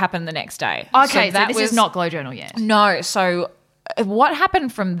 That's what happened the next day. Okay, so this is not Glow Journal yet. No. So what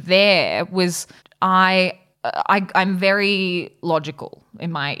happened from there was I'm very logical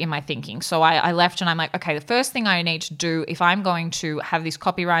in my thinking. So I left and I'm like, okay, the first thing I need to do if I'm going to have this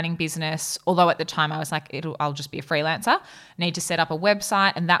copywriting business, although at the time I was like, I'll just be a freelancer, need to set up a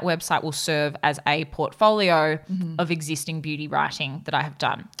website, and that website will serve as a portfolio of existing beauty writing that I have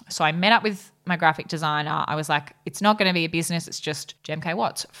done. So I met up with my graphic designer. I was like, it's not going to be a business. It's just Gem K.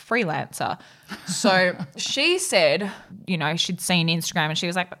 Watts, freelancer. So she said, she'd seen Instagram and she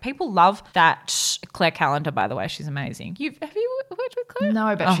was like, but people love that. Claire Callender, by the way, she's amazing. Have you worked with Claire?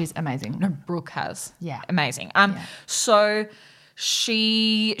 No, but she's amazing. No, Brooke has. Yeah. Amazing. So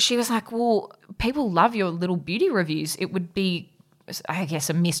she was like, well, people love your little beauty reviews. It would be, I guess,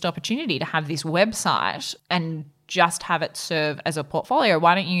 a missed opportunity to have this website and just have it serve as a portfolio.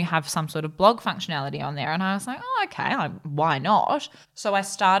 Why don't you have some sort of blog functionality on there? And I was like, oh, okay, why not? So I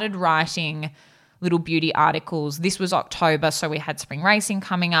started writing little beauty articles. This was October, so we had spring racing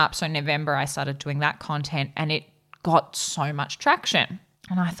coming up. So November, I started doing that content, and it got so much traction.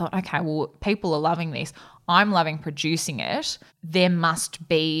 And I thought, okay, well, people are loving this. I'm loving producing it. There must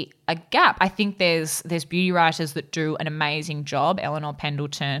be a gap. I think there's beauty writers that do an amazing job. Eleanor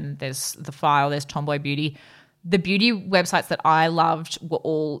Pendleton, there's The File, there's Tomboy Beauty. The beauty websites that I loved were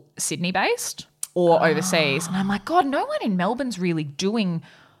all Sydney-based or overseas. And I'm like, God, no one in Melbourne's really doing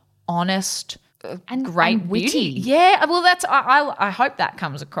honest, great and witty. beauty. Yeah, well, that's I hope that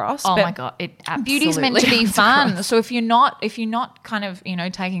comes across. Oh but my God, it absolutely beauty's meant to be comes fun. across. So if you're not kind of,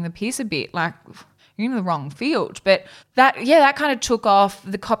 taking the piss a bit, like, you're in the wrong field. But that kind of took off.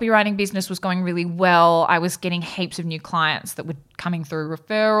 The copywriting business was going really well. I was getting heaps of new clients that were coming through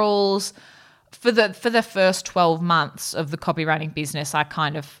referrals. For the first 12 months of the copywriting business, I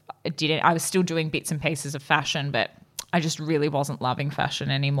kind of didn't. I was still doing bits and pieces of fashion, but I just really wasn't loving fashion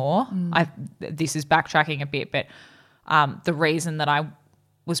anymore. This is backtracking a bit, but the reason that I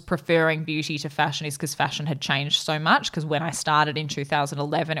was preferring beauty to fashion is because fashion had changed so much. Because when I started in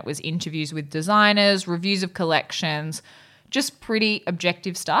 2011, it was interviews with designers, reviews of collections, just pretty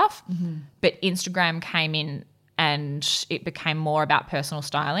objective stuff. But Instagram came in and it became more about personal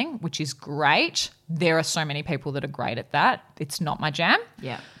styling, which is great. There are so many people that are great at that. It's not my jam.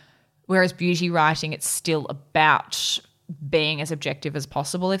 Yeah. Whereas beauty writing, it's still about being as objective as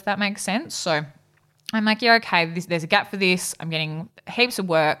possible, if that makes sense. So I'm like, yeah, okay, there's a gap for this. I'm getting heaps of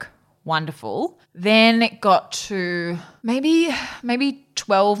work. Wonderful. Then it got to maybe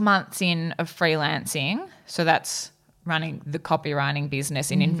 12 months in of freelancing. So that's running the copywriting business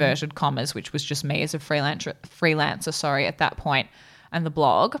in inverted commas, which was just me as a freelancer, at that point, and the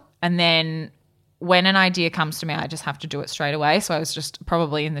blog. And then when an idea comes to me, I just have to do it straight away. So I was just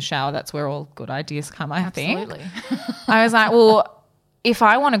probably in the shower. That's where all good ideas come, I think. Absolutely. I was like, well, if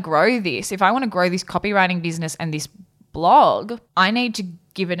I want to grow this copywriting business and this blog, I need to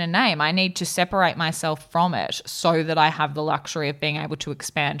give it a name. I need to separate myself from it so that I have the luxury of being able to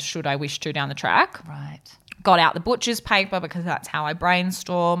expand should I wish to down the track. Right. Got out the butcher's paper because that's how I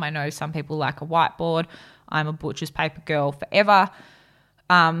brainstorm. I know some people like a whiteboard. I'm a butcher's paper girl forever.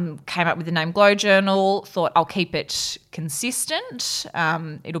 Came up with the name Glow Journal, thought I'll keep it consistent.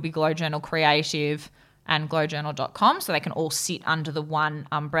 It'll be Glow Journal Creative and glowjournal.com, so they can all sit under the one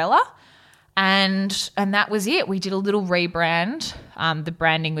umbrella. And that was it. We did a little rebrand. The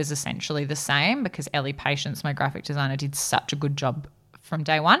branding was essentially the same because Ellie Patience, my graphic designer, did such a good job from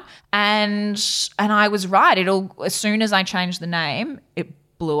day one. And I was right. As soon as I changed the name, it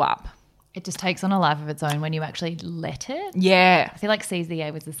blew up. It just takes on a life of its own when you actually let it. Yeah. I feel like Seize the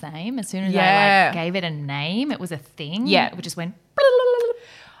Air was the same. As soon as I gave it a name, it was a thing. Yeah. It just went.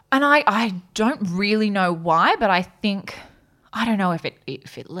 And I don't really know why, but I think, I don't know if it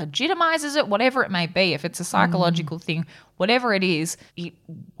legitimizes it, whatever it may be, if it's a psychological thing, whatever it is, it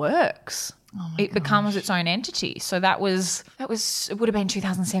works. It becomes its own entity. So it would have been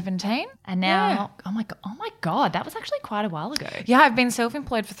 2017. And now, oh my God, that was actually quite a while ago. Yeah, I've been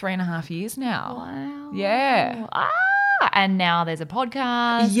self-employed for 3.5 years now. Wow. Yeah. And now there's a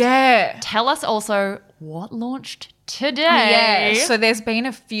podcast. Yeah. Tell us also what launched today. Yeah. So there's been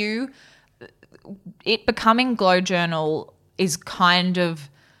a few. It becoming Glow Journal is kind of,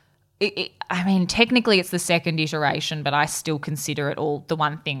 technically it's the second iteration, but I still consider it all the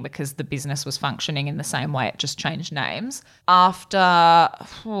one thing because the business was functioning in the same way. It just changed names. After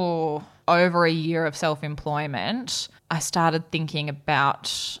over a year of self-employment, I started thinking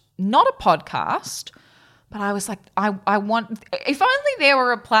about not a podcast, but I was like, I want, if only there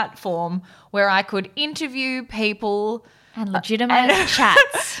were a platform where I could interview people and legitimate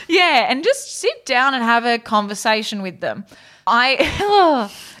chats. Yeah, and just sit down and have a conversation with them.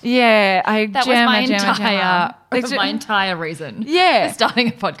 That was my entire reason. Yeah, for starting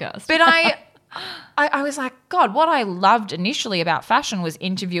a podcast. But I was like, God, what I loved initially about fashion was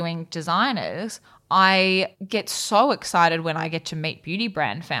interviewing designers. I get so excited when I get to meet beauty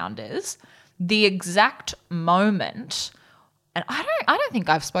brand founders. The exact moment, and I don't think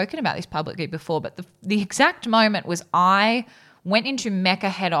I've spoken about this publicly before, but the exact moment was I went into Mecca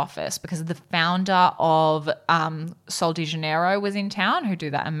head office because the founder of Sol de Janeiro was in town, who do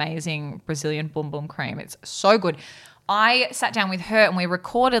that amazing Brazilian boom boom cream. It's so good. I sat down with her and we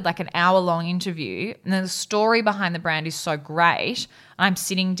recorded like an hour-long interview, and the story behind the brand is so great. I'm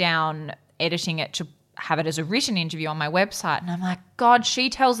sitting down editing it to have it as a written interview on my website, and I'm like, God, she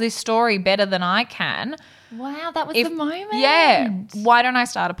tells this story better than I can. Wow, that was the moment. Yeah. Why don't I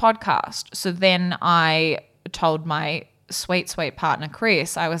start a podcast? So then I told my sweet partner,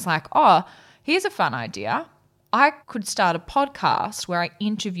 Chris, I was like, oh, here's a fun idea. I could start a podcast where I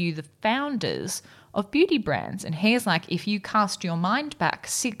interview the founders of beauty brands. And he's like, if you cast your mind back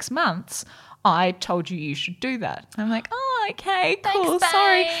 6 months, I told you should do that. I'm like, oh, okay, cool, Thanks,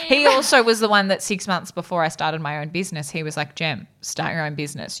 sorry. babe. He also was the one that 6 months before I started my own business, he was like, Jem, start your own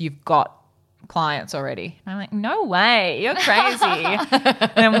business. You've got clients already. And I'm like, no way, you're crazy.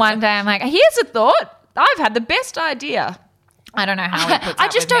 And one day I'm like, here's a thought. I've had the best idea. I don't know how it puts I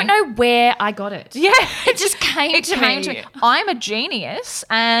just don't know where I got it. Yeah. It just came to me. I'm a genius,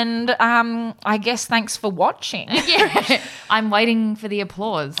 and I guess thanks for watching. Yeah. I'm waiting for the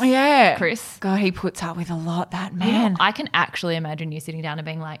applause. Yeah. Chris. God, he puts up with a lot, that man. I can actually imagine you sitting down and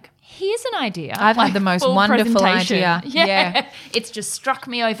being like, here's an idea. I've had the most full wonderful presentation. idea. Yeah. It's just struck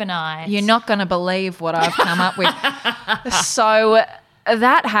me overnight. You're not going to believe what I've come up with. So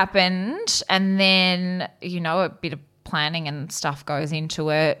that happened, and then, a bit of planning and stuff goes into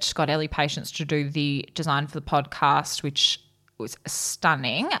it. Got Ellie Patience to do the design for the podcast, which was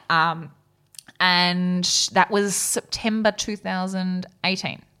stunning. And that was September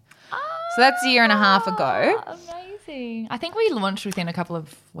 2018. So that's a year and a half ago. Amazing. I think we launched within a couple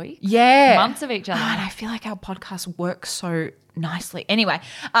of weeks. Yeah. Months of each other. And I feel like our podcast works so nicely. Anyway.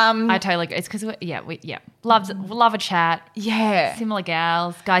 I totally agree. It's because, love a chat. Yeah. Similar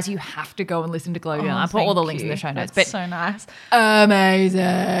gals. Guys, you have to go and listen to Glow Down. I put all the links in the show notes. That's so nice.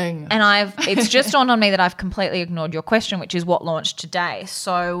 Amazing. And it's just dawned on me that I've completely ignored your question, which is what launched today.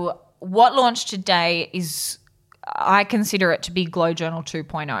 So what launched today is, I consider it to be Glow Journal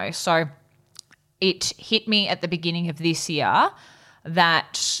 2.0. So it hit me at the beginning of this year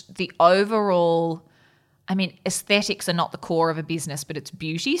that the overall, aesthetics are not the core of a business, but it's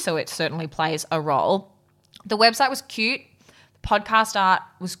beauty, so it certainly plays a role. The website was cute. The podcast art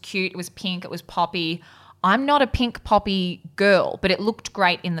was cute. It was pink. It was poppy. I'm not a pink poppy girl, but it looked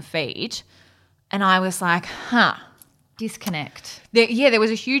great in the feed. And I was like, disconnect. There was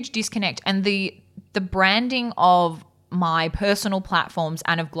a huge disconnect. And the branding of my personal platforms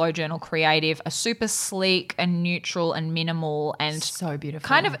and of Glow Journal Creative are super sleek and neutral and minimal and so beautiful,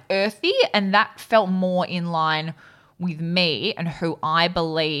 kind of earthy, and that felt more in line with me and who I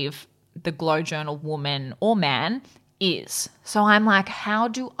believe the Glow Journal woman or man is. So I'm like, how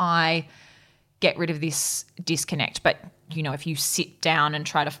do I get rid of this disconnect? But if you sit down and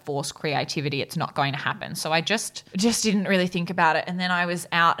try to force creativity, it's not going to happen. So I just didn't really think about it. And then I was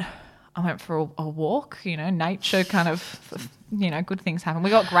out. I went for a walk, nature kind of, good things happen. We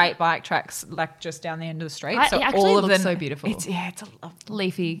got great bike tracks like just down the end of the street. It actually looks so beautiful. It's a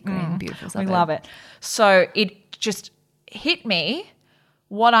leafy, green, beautiful suburb. We love it. So it just hit me.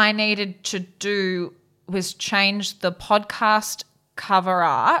 What I needed to do was change the podcast cover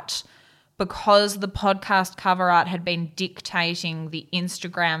art, because the podcast cover art had been dictating the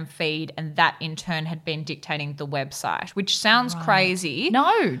Instagram feed, and that in turn had been dictating the website, which sounds crazy.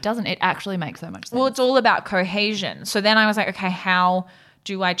 No, doesn't. It actually makes so much sense. Well, it's all about cohesion. So then I was like, okay, how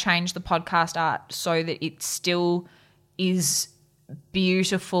do I change the podcast art so that it still is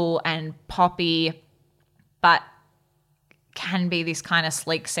beautiful and poppy, but can be this kind of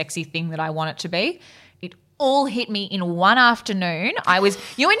sleek, sexy thing that I want it to be? All hit me in one afternoon. I was,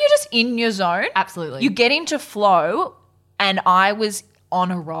 when you're just in your zone. Absolutely. You get into flow, and I was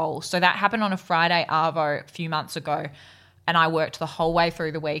on a roll. So that happened on a Friday arvo a few months ago, and I worked the whole way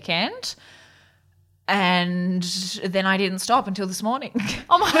through the weekend, and then I didn't stop until this morning.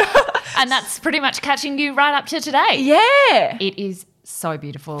 Oh my God. And that's pretty much catching you right up to today. Yeah. It is so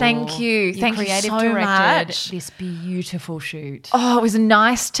beautiful. Thank you. Thank you so directed much. This beautiful shoot. Oh, it was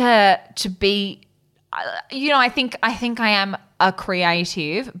nice to be... I think I am a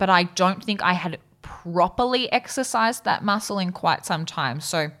creative, but I don't think I had properly exercised that muscle in quite some time.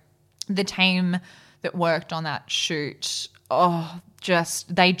 So the team that worked on that shoot, I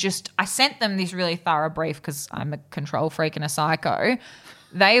sent them this really thorough brief because I'm a control freak and a psycho.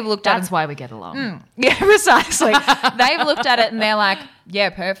 They've looked at it. That's why we get along. Yeah, precisely. They've looked at it and they're like,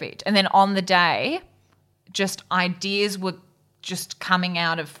 yeah, perfect. And then on the day, just ideas were just coming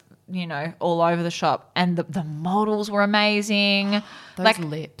out of, all over the shop, and the models were amazing. Those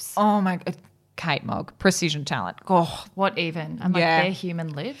lips. Oh my God. Kate Mogg, precision talent. Oh, what even? And they're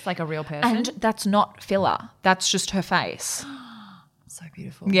human lips, like a real person. And that's not filler. That's just her face. So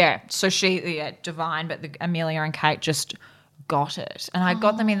beautiful. Yeah. So divine, but Amelia and Kate just got it. And I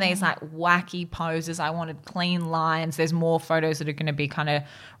got them in these like wacky poses. I wanted clean lines. There's more photos that are going to be kind of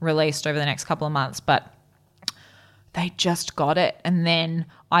released over the next couple of months, but they just got it. And then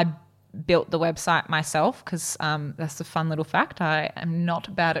I built the website myself because that's a fun little fact. I am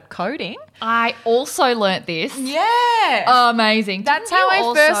not bad at coding. I also learnt this. Yeah. Amazing. That's how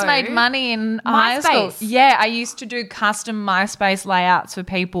I first made money in high school. Yeah, I used to do custom MySpace layouts for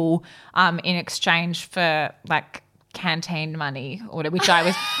people in exchange for like canteen money, or which I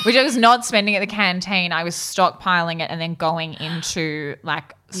was not spending at the canteen. I was stockpiling it and then going into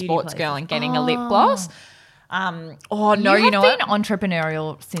like Sports Girl and getting a lip gloss. You know been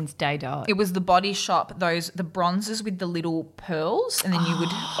entrepreneurial since day dot. It was the Body Shop, the bronzers with the little pearls, and then you would.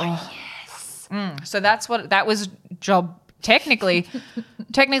 Yes. So that was job technically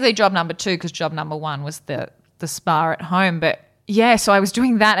job number 2, because job number 1 was the spa at home. But yeah, so I was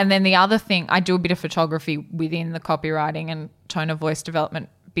doing that, and then the other thing, I do a bit of photography within the copywriting and tone of voice development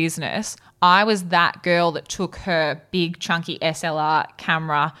business. I was that girl that took her big chunky SLR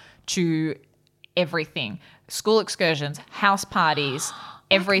camera to everything. School excursions, house parties,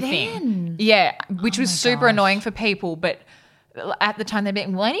 everything. Then? Yeah, which was super annoying for people, but at the time they'd be,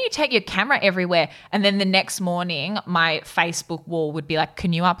 why don't you take your camera everywhere? And then the next morning, my Facebook wall would be like,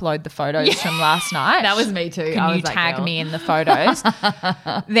 can you upload the photos from last night? That was me too. Can you tag me in the photos?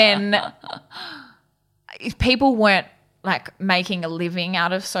 Then if people weren't like making a living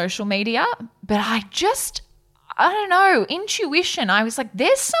out of social media, but I don't know, intuition. I was like,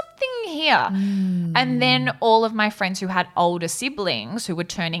 there's something here. And then all of my friends who had older siblings who were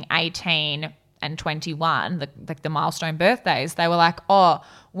turning 18 and 21, the milestone birthdays, they were like, oh,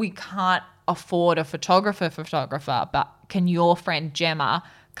 we can't afford a photographer, but can your friend Gemma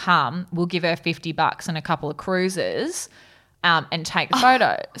come? We'll give her $50 and a couple of cruises and take the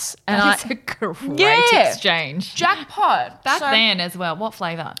photos. And That's a great exchange. Jackpot. Back then as well. What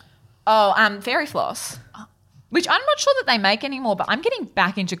flavour? Oh, Fairy Floss. Which I'm not sure that they make anymore, but I'm getting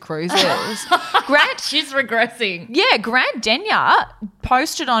back into cruises. She's regressing. Yeah, Grant Denyer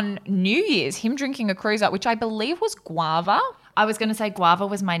posted on New Year's him drinking a cruiser, which I believe was guava. I was going to say guava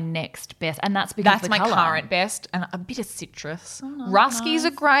was my next best, and that's because That's the my colour. current best, and a bit of citrus. Ruskies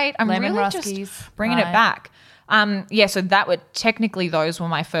are great. I'm Lemon really Ruskies, just bringing it back. So those were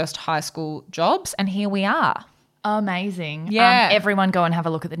my first high school jobs, and here we are. Amazing. Yeah. Everyone go and have a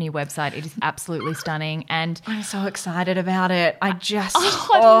look at the new website. It is absolutely stunning. And I'm so excited about it. I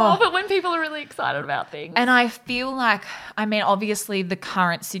love it when people are really excited about things. And I feel like, I mean, obviously the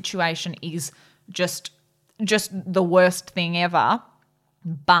current situation is just the worst thing ever.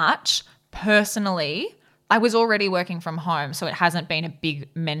 But personally, I was already working from home, so it hasn't been a big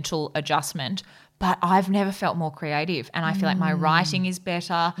mental adjustment. But I've never felt more creative, and I feel like my writing is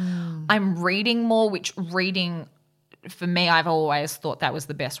better. I'm reading more, which reading, for me, I've always thought that was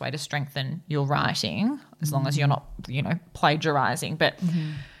the best way to strengthen your writing, as long as you're not, plagiarizing. But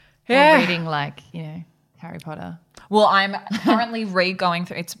Or reading Harry Potter. Well, I'm currently going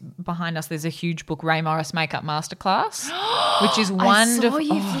through, it's behind us, there's a huge book, Ray Morris Makeup Masterclass, which is wonderful.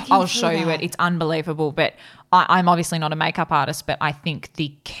 I'll show you it. It's unbelievable. But I'm obviously not a makeup artist, but I think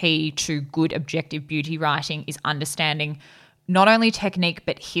the key to good objective beauty writing is understanding not only technique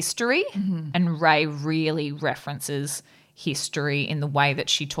but history. And Ray really references history in the way that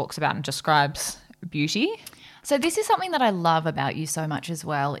she talks about and describes beauty. So this is something that I love about you so much as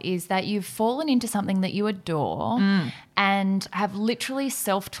well, is that you've fallen into something that you adore and have literally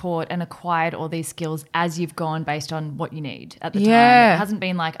self-taught and acquired all these skills as you've gone based on what you need at the time. It hasn't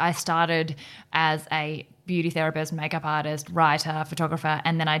been like I started as a beauty therapist, makeup artist, writer, photographer,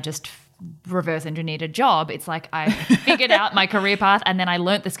 and then I just reverse engineered a job. It's like I figured out my career path and then I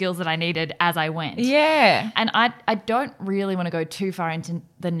learnt the skills that I needed as I went. Yeah. And I don't really want to go too far into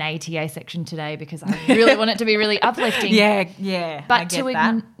the NATA section today because I really want it to be really uplifting. Yeah. But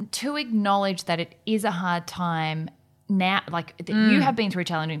to acknowledge that it is a hard time now, like you have been through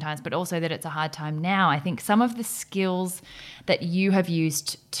challenging times, but also that it's a hard time now. I think some of the skills that you have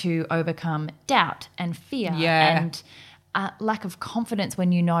used to overcome doubt and fear and lack of confidence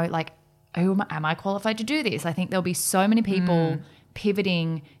when you know, like, am I qualified to do this? I think there'll be so many people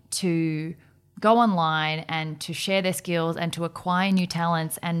pivoting to go online and to share their skills and to acquire new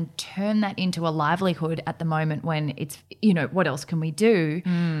talents and turn that into a livelihood at the moment when it's, what else can we do?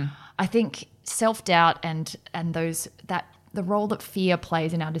 I think self-doubt and the role that fear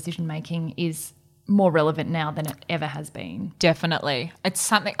plays in our decision making is more relevant now than it ever has been. Definitely. It's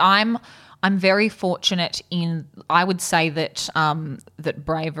something I'm very fortunate in. I would say that that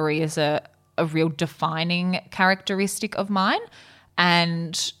bravery is a real defining characteristic of mine.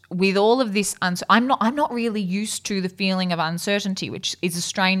 And with all of this, I'm not really used to the feeling of uncertainty, which is a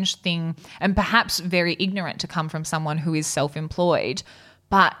strange thing and perhaps very ignorant to come from someone who is self-employed.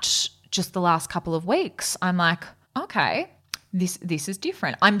 But just the last couple of weeks, I'm like, okay, this is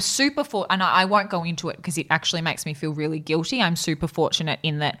different. I'm super and I won't go into it because it actually makes me feel really guilty. I'm super fortunate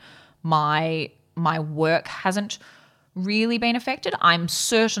in that my work hasn't really been affected. I'm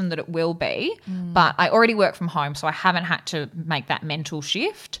certain that it will be, but I already work from home, so I haven't had to make that mental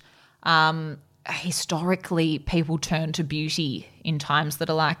shift. Historically, people turn to beauty in times that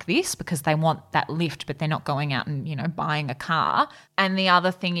are like this because they want that lift, but they're not going out and, buying a car. And the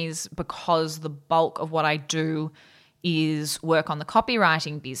other thing is because the bulk of what I do is work on the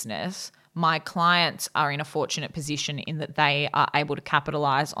copywriting business, my clients are in a fortunate position in that they are able to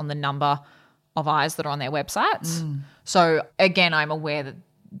capitalize on the number of eyes that are on their websites. So again, I'm aware that,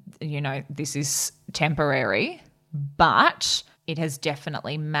 this is temporary, but it has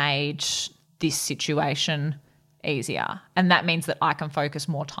definitely made this situation easier. And that means that I can focus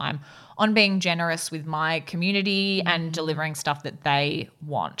more time on being generous with my community and delivering stuff that they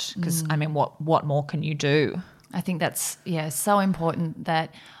want. Because, what more can you do? I think that's, so important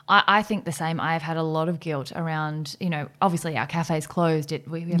that I think the same. I've had a lot of guilt around, obviously our cafe's closed.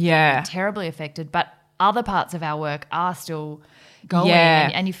 We have been terribly affected, but other parts of our work are still going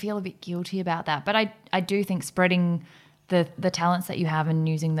and you feel a bit guilty about that. But I do think spreading the talents that you have and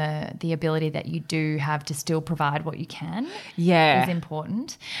using the ability that you do have to still provide what you can is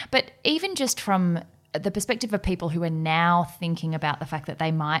important. But even just from the perspective of people who are now thinking about the fact that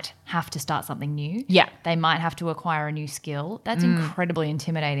they might have to start something new. Yeah. They might have to acquire a new skill. That's incredibly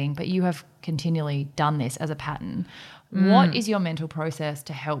intimidating, but you have continually done this as a pattern. What is your mental process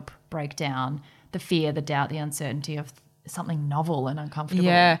to help break down the fear, the doubt, the uncertainty of something novel and uncomfortable?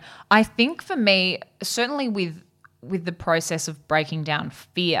 Yeah. I think for me, certainly with the process of breaking down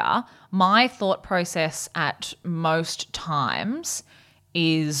fear, my thought process at most times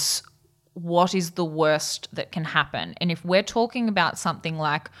is, what is the worst that can happen? And if we're talking about something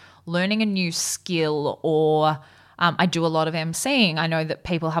like learning a new skill, or I do a lot of emceeing, I know that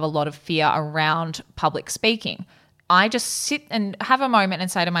people have a lot of fear around public speaking. I just sit and have a moment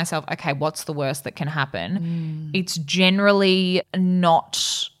and say to myself, okay, what's the worst that can happen? It's generally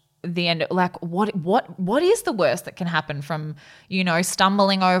not the end. Like, what is the worst that can happen from,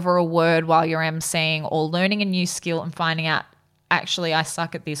 stumbling over a word while you're emceeing, or learning a new skill and finding out, actually, I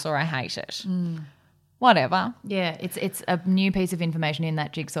suck at this, or I hate it. Whatever. Yeah, it's a new piece of information in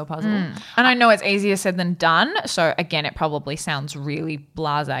that jigsaw puzzle. And I know it's easier said than done. So again, it probably sounds really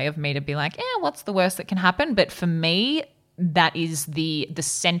blasé of me to be like, what's the worst that can happen? But for me, that is the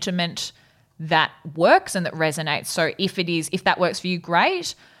sentiment that works and that resonates. So if that works for you,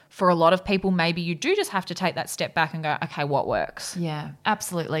 great. For a lot of people, maybe you do just have to take that step back and go, okay, what works? Yeah,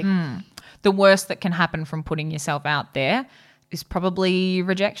 absolutely. The worst that can happen from putting yourself out there is probably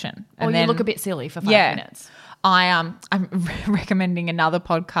rejection. Or you look a bit silly for 5 minutes. I'm recommending another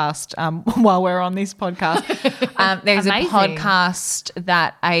podcast while we're on this podcast. There's a podcast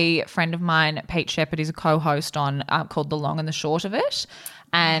that a friend of mine, Pete Shepherd, is a co-host on called The Long and the Short of It.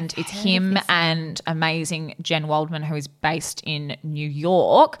 And it's him and amazing Jen Waldman, who is based in New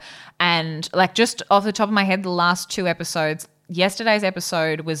York. And like, just off the top of my head, the last 2 episodes, yesterday's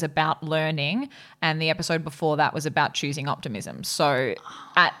episode was about learning, and the episode before that was about choosing optimism. So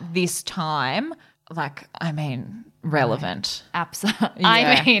at this time, relevant. Absolutely.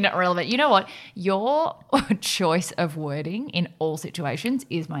 Yeah. Relevant. You know what? Your choice of wording in all situations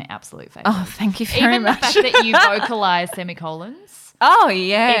is my absolute favorite. Oh, thank you very much. Even the fact that you vocalize semicolons. Oh,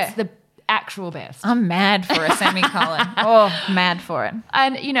 yeah. It's the actual best. I'm mad for a semicolon. Mad for it.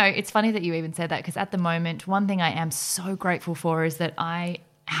 And, it's funny that you even said that, because at the moment, one thing I am so grateful for is that I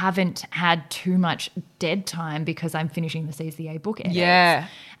haven't had too much dead time because I'm finishing the CCA book edits. Yeah.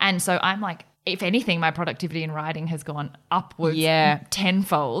 And so I'm like, if anything, my productivity in writing has gone upwards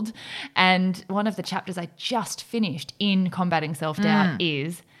tenfold. And one of the chapters I just finished in Combating Self-Doubt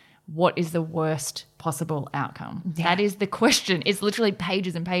is, what is the worst possible outcome? Yeah. That is the question. It's literally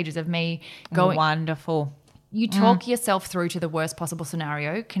pages and pages of me going. Wonderful. You talk yourself through to the worst possible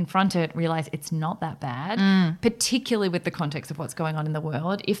scenario, confront it, realize it's not that bad, particularly with the context of what's going on in the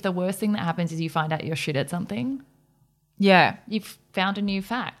world. If the worst thing that happens is you find out you're shit at something, you've found a new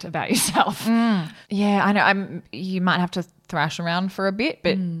fact about yourself. Yeah, I know. You might have to thrash around for a bit,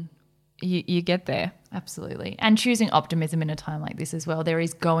 but you get there. Absolutely. And choosing optimism in a time like this as well. There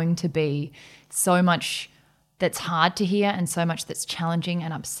is going to be so much that's hard to hear and so much that's challenging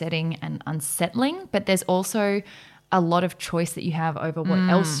and upsetting and unsettling, but there's also a lot of choice that you have over what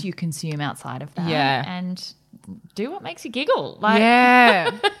else you consume outside of that. Yeah. And do what makes you giggle. God.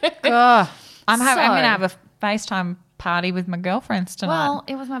 I'm going to have a FaceTime party with my girlfriends tonight. Well,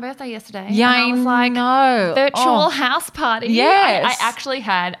 it was my birthday yesterday. Yeah, I was like, know. Virtual house party. Yes. I actually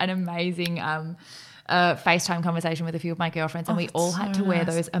had an amazing FaceTime conversation with a few of my girlfriends, and we all had to wear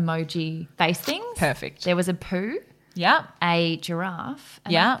those emoji face things. Perfect. There was a poo, a giraffe,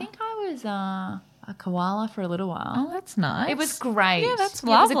 and I think I was a koala for a little while. Oh, that's nice. It was great. Yeah, that's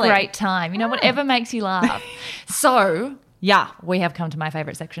lovely. It was a great time. Whatever makes you laugh. So, we have come to my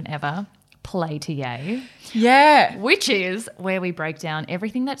favourite section ever, Play to Yay. Yeah. Which is where we break down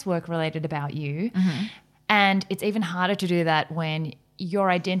everything that's work-related about you. And it's even harder to do that when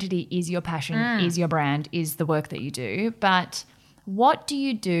your identity is your passion, is your brand, is the work that you do. But what do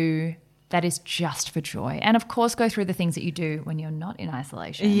you do that is just for joy? And, of course, go through the things that you do when you're not in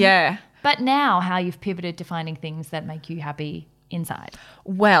isolation. Yeah. But now how you've pivoted to finding things that make you happy inside.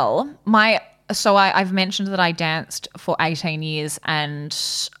 Well, I've mentioned that I danced for 18 years, and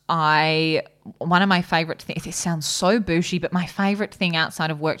I one of my favorite things, it sounds so bougie, but my favorite thing outside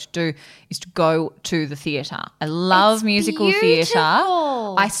of work to do is to go to the theatre. I love musical theatre.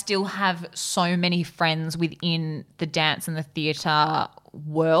 I still have so many friends within the dance and the theatre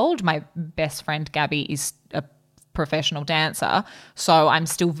world. My best friend Gabby is a professional dancer, so I'm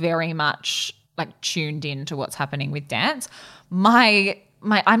still very much like tuned in to what's happening with dance.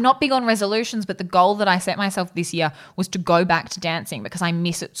 I'm not big on resolutions, but the goal that I set myself this year was to go back to dancing because I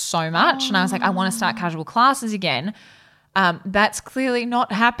miss it so much. And I was like, I want to start casual classes again. That's clearly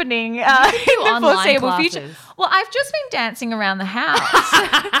not happening in the foreseeable future. Well, I've just been dancing around the house.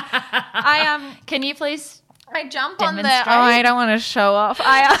 Can you please? I jump on there. Oh, I don't want to show off.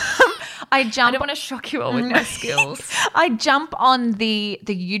 I jump. I don't want to shock you all with my skills. I jump on the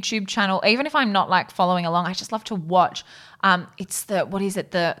YouTube channel, even if I'm not like following along. I just love to watch. It's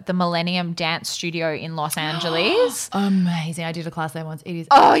the Millennium Dance Studio in Los Angeles. Amazing! I did a class there once. It is.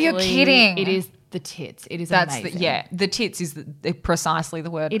 Oh, you're kidding! It is the tits. It is amazing. The tits is precisely the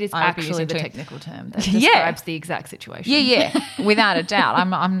word. It is actually the technical term that describes the exact situation. Yeah, without a doubt.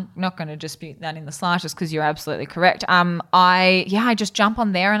 I'm not going to dispute that in the slightest because you're absolutely correct. I just jump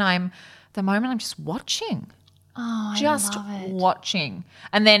on there and I'm just watching. Oh, just I love it. Watching,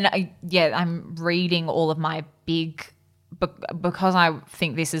 and then I'm reading all of my big. Because I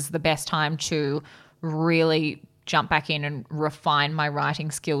think this is the best time to really jump back in and refine my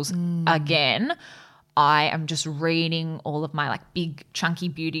writing skills again. I am just reading all of my like big chunky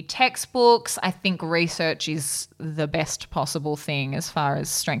beauty textbooks. I think research is the best possible thing as far as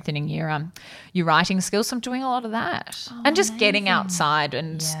strengthening your writing skills. So I'm doing a lot of that and just getting outside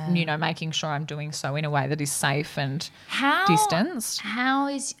and making sure I'm doing so in a way that is safe and distanced.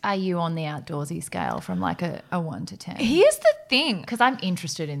 How are you on the outdoorsy scale from like a 1 to 10? Here's the thing, because I'm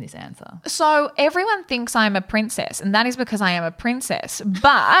interested in this answer. So everyone thinks I'm a princess, and that is because I am a princess.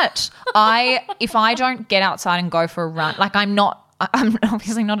 But if I don't get outside and go for a run, like I'm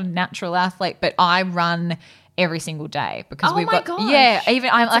obviously not a natural athlete, but I run every single day because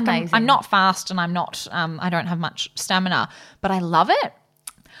I'm not fast and I'm not I don't have much stamina, but I love it.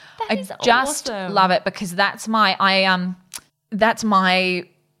 I just love it because that's my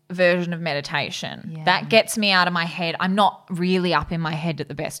version of meditation. Yeah. That gets me out of my head. I'm not really up in my head at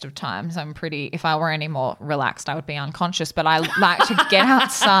the best of times. If I were any more relaxed, I would be unconscious, but I like to get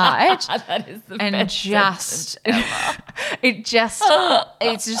outside. That is the and best just it's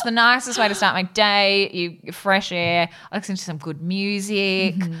just the nicest way to start my day. Fresh air. I listen to some good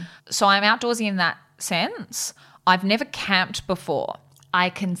music. So I'm outdoorsy in that sense. I've never camped before. I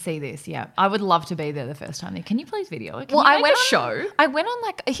can see this, yeah. I would love to be there the first time. Can you please video it? I went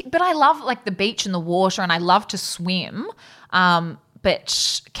on but I love like the beach and the water and I love to swim.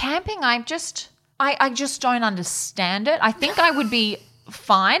 But camping, I just don't understand it. I think I would be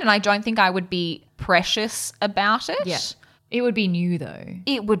fine and I don't think I would be precious about it. Yeah. It would be new though.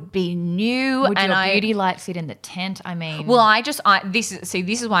 It would be new. Would your beauty light fit in the tent? I mean, well, this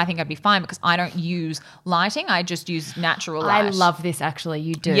is why I think I'd be fine because I don't use lighting. I just use natural light. I love this actually.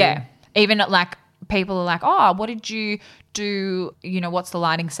 You do. Yeah. Even like people are like, oh, what did you do? What's the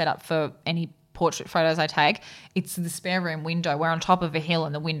lighting setup for any portrait photos I take? It's the spare room window. We're on top of a hill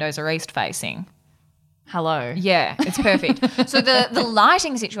and the windows are east facing. Hello. Yeah, it's perfect. So the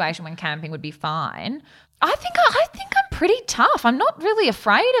lighting situation when camping would be fine. I think I'm pretty tough. I'm not really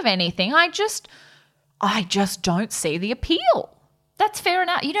afraid of anything. I just don't see the appeal. That's fair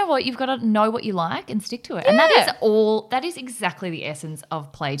enough. You know what? You've got to know what you like and stick to it. Yeah. And that is exactly the essence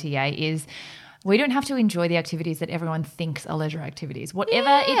of Play TA is we don't have to enjoy the activities that everyone thinks are leisure activities.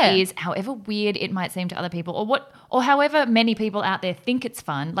 Whatever it is, however weird it might seem to other people or however many people out there think it's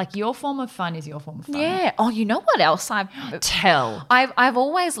fun, like your form of fun is your form of fun. Yeah. Oh, you know what else I've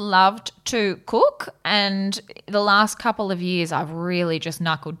always loved to cook, and the last couple of years I've really just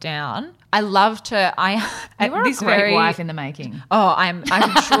knuckled down. I love to You are a great wife in the making. Oh, I'm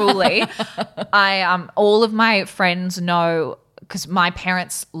truly all of my friends know because my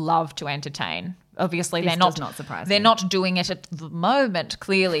parents love to entertain. Obviously, This does not surprise They're me. not doing it at the moment,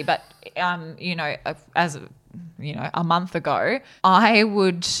 clearly, but a month ago, I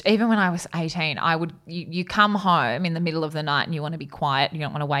would, even when I was 18, you come home in the middle of the night and you want to be quiet. You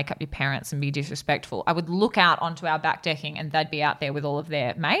don't want to wake up your parents and be disrespectful. I would look out onto our back decking and they'd be out there with all of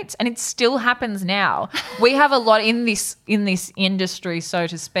their mates. And it still happens now. We have a lot in this industry, so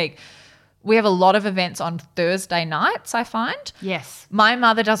to speak. We have a lot of events on Thursday nights, I find. Yes. My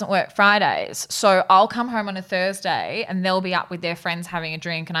mother doesn't work Fridays, so I'll come home on a Thursday and they'll be up with their friends having a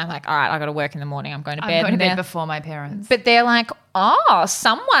drink and I'm like, all right, I got to work in the morning. I'm going to bed. I'm going to bed before my parents. But they're like, oh,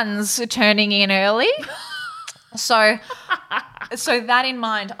 someone's turning in early. So So that in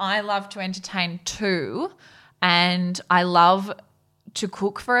mind, I love to entertain too, and I love to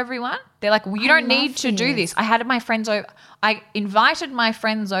cook for everyone. They're like, well, you don't need to do this. I invited my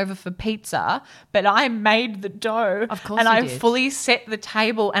friends over for pizza, but I made the dough. Of course and you I did. fully set the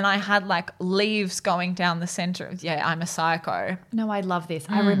table, and I had like leaves going down the center. Yeah, I'm a psycho. No, I love this.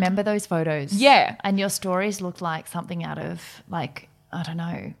 I remember those photos. Yeah. And your stories looked like something out of like, I don't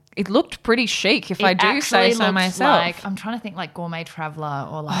know. It looked pretty chic, if I do say actually so looked myself. Like, I'm trying to think like Gourmet Traveller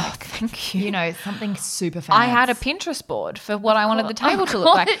or like, Oh, thank you. you know, something super fancy. I had a Pinterest board for what I wanted the table to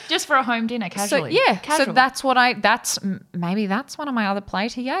look like. Just for a home dinner, casually. So, yeah, Casual. so maybe that's one of my other play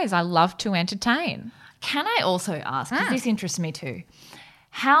TAs. I love to entertain. Can I also ask, because this interests me too,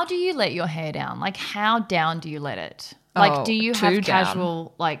 how do you let your hair down? Like, how down do you let it? Like, do you have too down.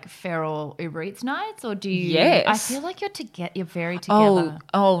 casual, like, feral Uber Eats nights, or do you? Yes. I feel like you're very together.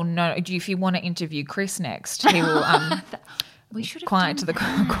 Oh no! If you want to interview Chris next, he will. We should have Quite to done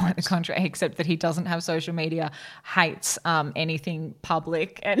the quite the contrary, except that he doesn't have social media, hates anything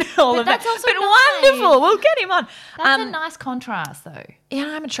public and all of that's that. also But nice. wonderful, we'll get him on. That's a nice contrast, though. Yeah,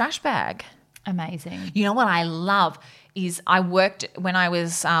 I'm a trash bag. Amazing. You know what I love is I worked when I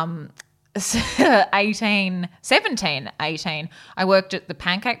was 18. I worked at the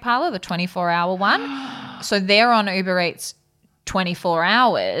Pancake Parlor, the 24-hour one. So they're on Uber Eats 24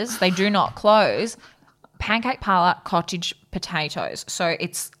 hours. They do not close. Pancake Parlor cottage potatoes. So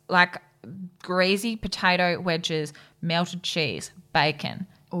it's like greasy potato wedges, melted cheese, bacon.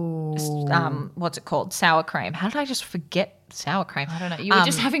 What's it called? Sour cream. How did I just forget sour cream? I don't know. You were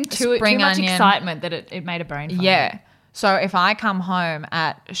just having too much onion. excitement that it made a brain fart. Yeah. So if I come home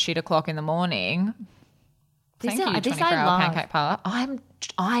at shit o'clock in the morning, This thank I you, love. 24-hour Pancake Parlor.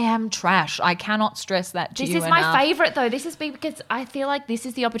 I am trash. I cannot stress that to This you is my enough. favorite, though. This is because I feel like this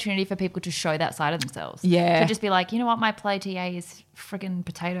is the opportunity for people to show that side of themselves. Yeah. To just be like, you know what, my play TA is friggin'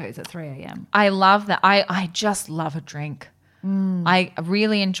 potatoes at 3 a.m. I love that. I just love a drink. I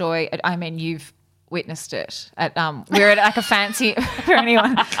really enjoy it. I mean, you've witnessed it at we were at like a fancy for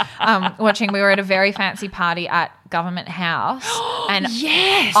anyone watching. We were at a very fancy party at Government House, and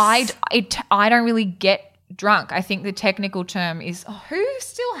Yes. I don't really get drunk. I think the technical term is who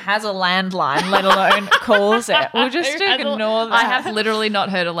still has a landline, let alone calls it. We'll just ignore that. I have literally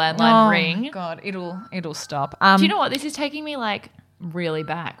not heard a landline ring. God, it'll stop. Do you know what? This is taking me like really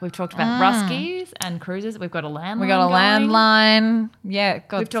back. We've talked about Ruskies and cruises. We've got a landline. We got a going. landline. Yeah,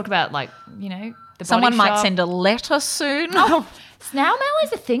 God. We've talked about like, you know, the Someone body might shop. send a letter soon. Snail mail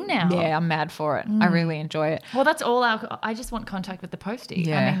is a thing now. Yeah, I'm mad for it. I really enjoy it. Well, that's all I just want contact with the postie.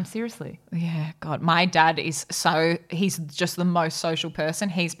 Yeah. I mean, seriously. Yeah, God. My dad is he's just the most social person.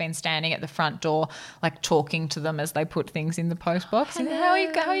 He's been standing at the front door, like talking to them as they put things in the post box. And, how are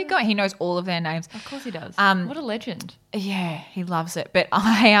you going? He knows all of their names. Of course he does. Um, what a legend. Yeah, he loves it. But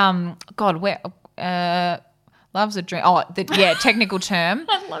loves a drink. Technical term.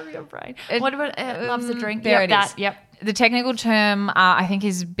 I love your brain. What about loves a drink? There Yep, it is. Yep. The technical term, I think,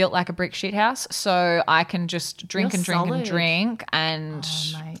 is built like a brick shit house. So I can just drink You're and drink solid. and drink, and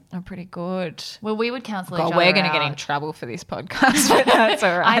mate. I'm pretty good. Well, we would cancel each God, other we're going to get in out. trouble for this podcast, but that's all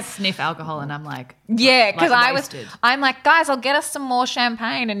I right. sniff alcohol and I'm like, Yeah, because like wasted. I'm like, guys, I'll get us some more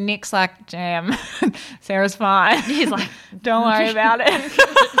champagne, and Nick's like, damn, Sarah's fine. he's like, Don't worry about it.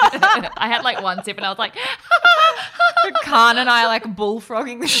 I had like one sip and I was like, Khan and I are like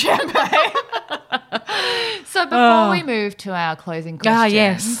bullfrogging the champagne. so before we move to our closing questions. Ah,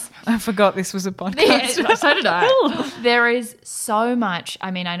 yes. I forgot this was a podcast. Yeah, so did I. There is so much.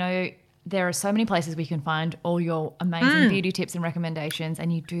 I mean, I know there are so many places we can find all your amazing beauty tips and recommendations,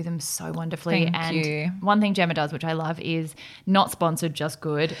 and you do them so wonderfully. Thank and you. one thing Gemma does, which I love, is not sponsored, just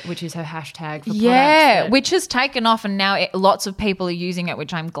good, which is her hashtag for Yeah, products that- which has taken off, and now lots of people are using it,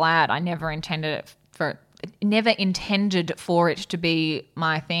 which I'm glad. I never intended for it to be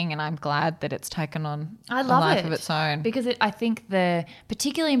my thing, and I'm glad that it's taken on I a love life it of its own. because I think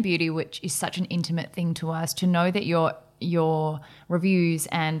particularly in beauty, which is such an intimate thing to us, to know that your reviews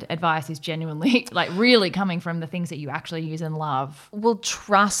and advice is genuinely like really coming from the things that you actually use and love. Well,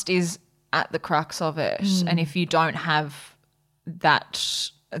 trust is at the crux of it, and if you don't have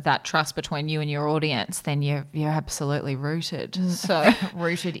that trust between you and your audience, then you're absolutely rooted. So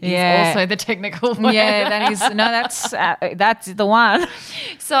Rooted is Yeah. also the technical word. yeah, that's the one.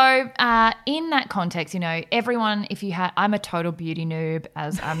 So in that context, you know, everyone, I'm a total beauty noob,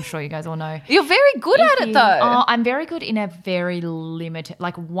 as I'm sure you guys all know. You're very good at it though. Oh, I'm very good in a very limited,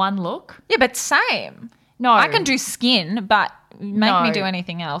 like one look. Yeah, but same. No. I can do skin, but make me do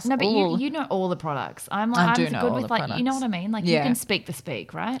anything else. No, but you know all the products. I'm do know good all with the like, you know products. what I mean? Like you Yeah. can speak the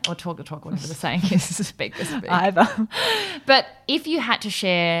speak, right? Or talk the talk, whatever the saying is. Speak the speak. Either. But if you had to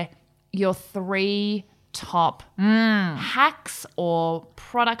share your 3 top hacks or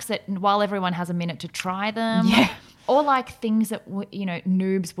products that while everyone has a minute to try them, or like things that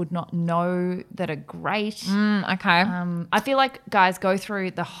noobs would not know that are great. Okay. I feel like guys go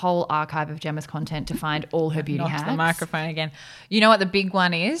through the whole archive of Gemma's content to find all her beauty Knocked hacks. the microphone again. You know what the big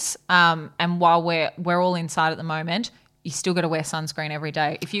one is? And while we're all inside at the moment, you still got to wear sunscreen every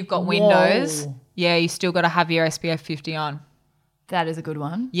day. If you've got windows, you still got to have your SPF 50 on. That is a good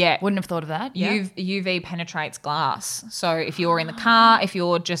one. Yeah. Wouldn't have thought of that. Yeah. UV penetrates glass. So if you're in the car, if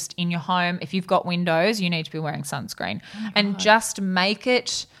you're just in your home, if you've got windows, you need to be wearing sunscreen. And just make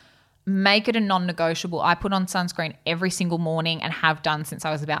it a non-negotiable. I put on sunscreen every single morning and have done since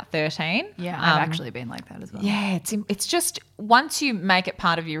I was about 13. Yeah, I've actually been like that as well. Yeah, it's just once you make it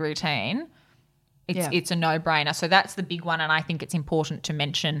part of your routine, it's a no-brainer. So that's the big one, and I think it's important to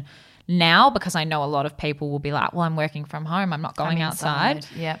mention now because I know a lot of people will be like, well, I'm working from home. I'm not going outside.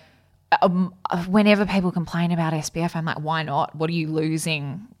 Yeah. Whenever people complain about SPF, I'm like, why not? What are you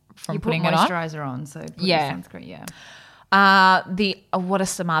losing from putting it on? You put moisturizer on, so put your sunscreen, What are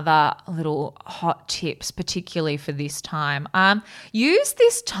some other little hot tips, particularly for this time? Use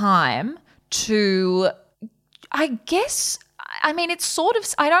this time to, I guess, I mean, it's sort of,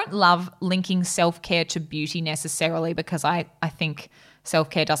 I don't love linking self-care to beauty necessarily because I think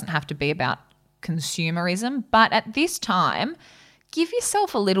self-care doesn't have to be about consumerism. But at this time, give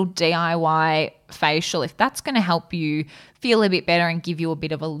yourself a little DIY facial if that's going to help you feel a bit better and give you a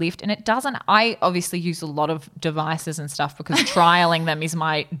bit of a lift. And it doesn't, I obviously use a lot of devices and stuff because trialing them is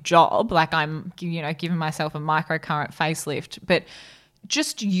my job. Like I'm, giving myself a microcurrent facelift, but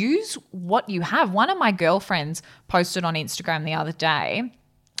just use what you have. One of my girlfriends posted on Instagram the other day,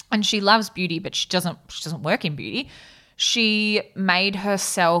 and she loves beauty, but she doesn't work in beauty. She made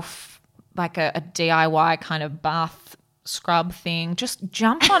herself like a DIY kind of bath scrub thing. Just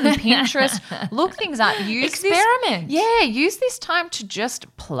jump on Pinterest, look things up, experiment. Use this time to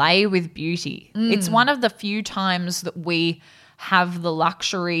just play with beauty. It's one of the few times that we have the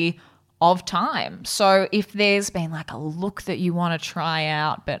luxury of time. So if there's been like a look that you want to try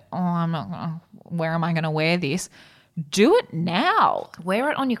out, but where am I going to wear this? Do it now. Wear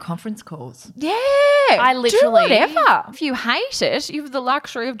it on your conference calls. Yeah. I literally do whatever. If you hate it, you have the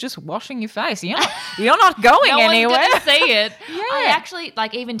luxury of just washing your face. You're not going anywhere. No one's going to see it. Yeah. I actually,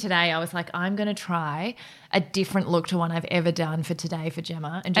 like even today, I was like, I'm going to try a different look to one I've ever done for today for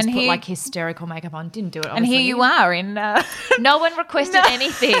Gemma and just put like hysterical makeup on. Didn't do it, obviously. And here you are in... no one requested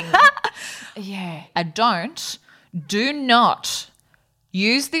anything. Yeah. Do not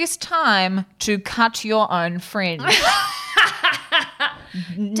use this time to cut your own fringe.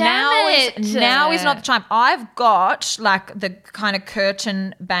 Now is not the time. I've got like the kind of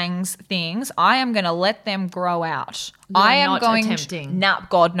curtain bangs things. I am going to let them grow out. I am not going attempting. No,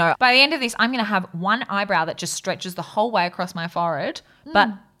 God, no. By the end of this, I'm going to have one eyebrow that just stretches the whole way across my forehead. But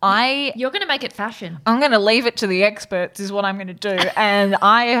You're going to make it fashion. I'm going to leave it to the experts is what I'm going to do. And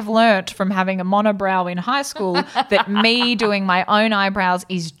I have learnt from having a monobrow in high school that me doing my own eyebrows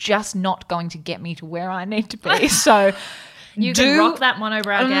is just not going to get me to where I need to be. So you can rock that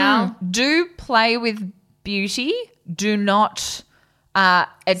monobrow gal. Do play with beauty. Do not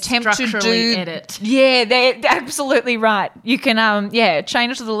attempt to Structurally edit. Yeah, they're absolutely right. You can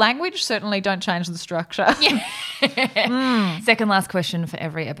change the language. Certainly don't change the structure. Second last question for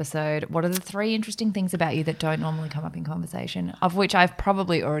every episode. What are the 3 interesting things about you that don't normally come up in conversation, of which I've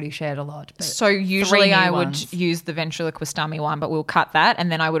probably already shared a lot? But so usually I would ones. use the ventriloquist dummy one, but we'll cut that.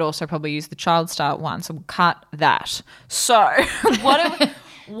 And then I would also probably use the child start one. So we'll cut that. So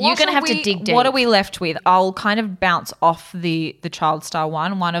You're going to have to dig deep. What are we left with? I'll kind of bounce off the child star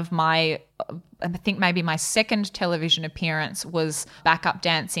one. One of my, I think maybe my second television appearance was backup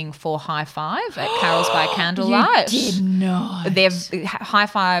dancing for High Five at Carols by Candlelight. You did not. They're High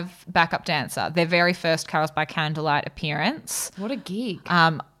Five backup dancer. Their very first Carols by Candlelight appearance. What a gig.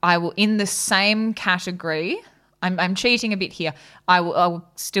 I will, in the same category, I'm cheating a bit here. I will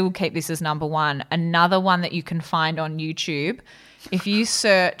still keep this as number 1. Another one that you can find on YouTube, if you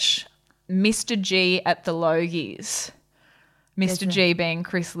search Mr. G at the Logies, Mr. G being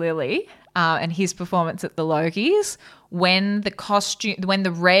Chris Lilly, and his performance at the Logies, when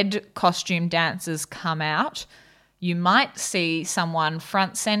the red costume dancers come out, you might see someone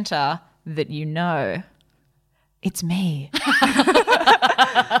front center that you know. It's me. So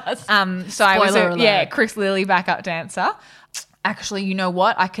I was Chris Lilly backup dancer. Actually, you know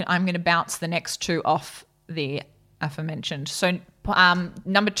what? I'm going to bounce the next 2 off the aforementioned. So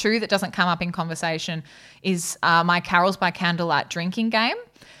number 2 that doesn't come up in conversation is my Carols by Candlelight drinking game.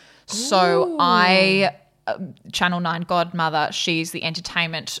 So Channel 9 godmother, she's the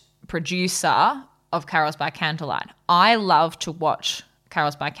entertainment producer of Carols by Candlelight. I love to watch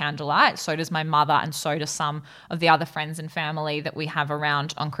Carols by Candlelight. So does my mother, and so do some of the other friends and family that we have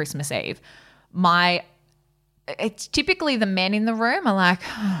around on Christmas Eve. It's typically the men in the room are like,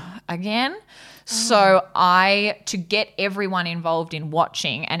 again. So to get everyone involved in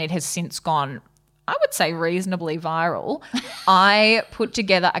watching, and it has since gone, I would say, reasonably viral, I put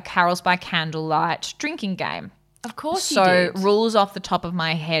together a Carols by Candlelight drinking game. Of course you did. So rules off the top of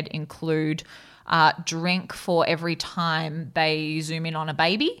my head include drink for every time they zoom in on a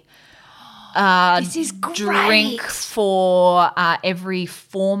baby. This is great. Drink for every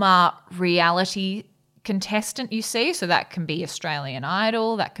former reality contestant you see. So that can be Australian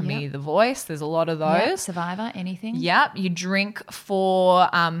Idol, that can be The Voice. There's a lot of those. Yep. Survivor, anything. Yep. You drink for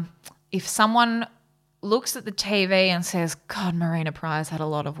if someone looks at the TV and says, God, Marina Price had a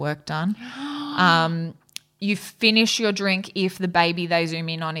lot of work done. You finish your drink if the baby they zoom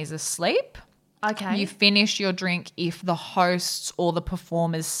in on is asleep. Okay. You finish your drink if the hosts or the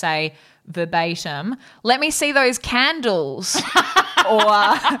performers say verbatim, let me see those candles.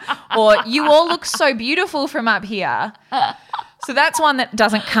 or you all look so beautiful from up here. So that's one that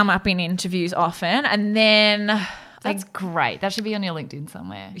doesn't come up in interviews often. And then that's great. That should be on your LinkedIn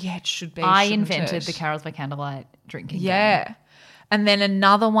somewhere. Yeah, it should be. I invented the Carols by Candlelight drinking game. Yeah. And then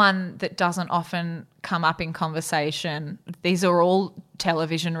another one that doesn't often come up in conversation. These are all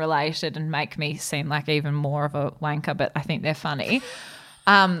television related and make me seem like even more of a wanker, but I think they're funny.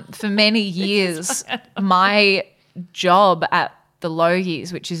 For many years, my job at the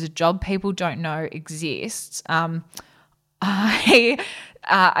Logies, which is a job people don't know exists, I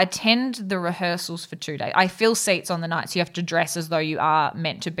attend the rehearsals for 2 days. I fill seats on the nights. You have to dress as though you are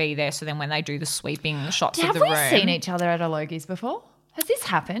meant to be there. So then when they do the sweeping shots of the room. Have we seen each other at a Logies before? Has this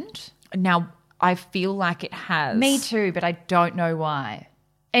happened? Now, I feel like it has. Me too, but I don't know why.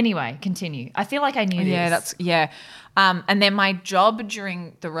 Anyway, continue. I feel like I knew this. And then my job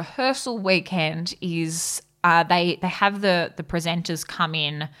during the rehearsal weekend is they have the presenters come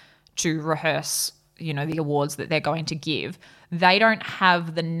in to rehearse, the awards that they're going to give. They don't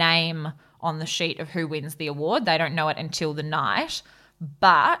have the name on the sheet of who wins the award. They don't know it until the night,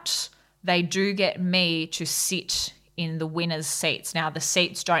 but they do get me to sit in the winner's seats. Now, the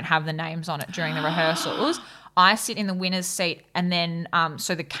seats don't have the names on it during the rehearsals. I sit in the winner's seat, and then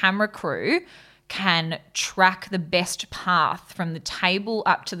so the camera crew can track the best path from the table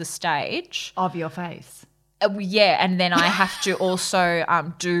up to the stage. Of your face. And then I have to also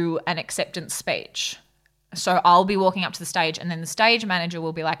do an acceptance speech. So I'll be walking up to the stage, and then the stage manager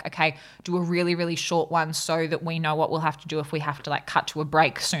will be like, okay, do a really, really short one so that we know what we'll have to do if we have to cut to a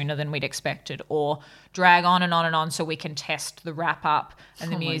break sooner than we'd expected, or drag on and on and on so we can test the wrap up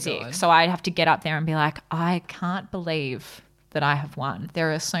and the music. So I'd have to get up there and be like, I can't believe that I have won.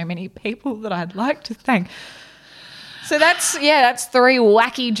 There are so many people that I'd like to thank. So that's 3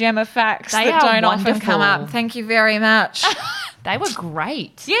 wacky Gemma facts that don't often come up. Thank you very much. They were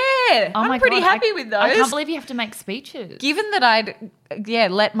great. Yeah. I'm pretty happy with those. I can't believe you have to make speeches. Given that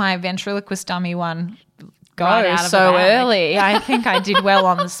I'd let my ventriloquist dummy one go out so early, I think I did well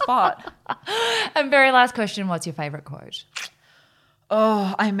on the spot. And very last question, what's your favourite quote?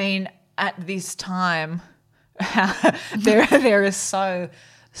 Oh, I mean, at this time, there is so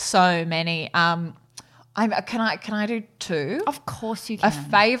many. Can I do 2? Of course you can. A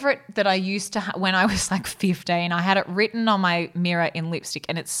favourite that I used to have when I was 15, I had it written on my mirror in lipstick,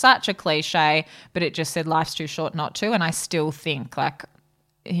 and it's such a cliche, but it just said life's too short not to, and I still think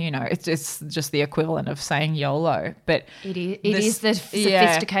it's just the equivalent of saying YOLO. But it is the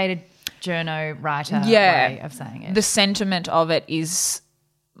sophisticated journo writer way of saying it. The sentiment of it is,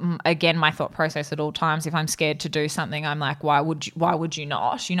 again, my thought process at all times. If I'm scared to do something, I'm like, why would you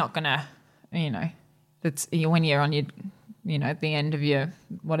not? You're not gonna, It's when you're on your, at the end of your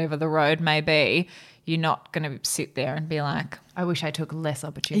whatever the road may be, you're not going to sit there and be like, I wish I took less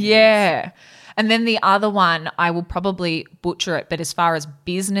opportunities. Yeah. And then the other one, I will probably butcher it, but as far as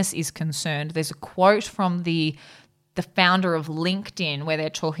business is concerned, there's a quote from the founder of LinkedIn where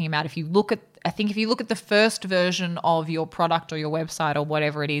they're talking about if you look at the first version of your product or your website or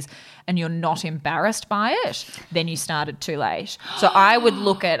whatever it is and you're not embarrassed by it, then you started too late. So I would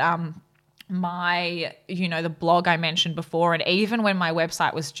look at my, the blog I mentioned before, and even when my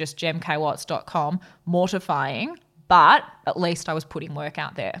website was just gemkwatts.com, mortifying, but at least I was putting work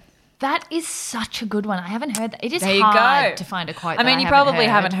out there. That is such a good one. I haven't heard that. It is There you hard go. to find a quote. I mean, that you haven't probably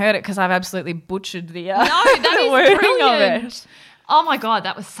heard. haven't heard it because I've absolutely butchered the No, that is wording brilliant. of it. Oh my God,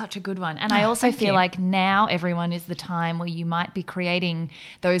 that was such a good one. And I also thank feel you. like now everyone is the time where you might be creating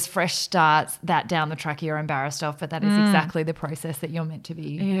those fresh starts that down the track you're embarrassed of, but that is exactly the process that you're meant to be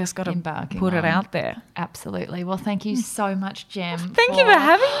You just got to embarking put it on. out there. Absolutely. Well, thank you so much, Jem. Thank you for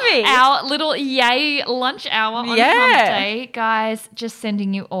having me. Our little yay lunch hour on Hump Day. Guys, just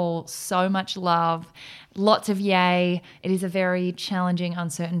sending you all so much love. Lots of yay. It is a very challenging,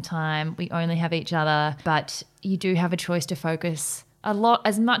 uncertain time. We only have each other, but you do have a choice to focus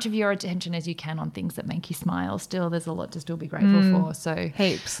as much of your attention as you can on things that make you smile. Still, there's a lot to still be grateful for. So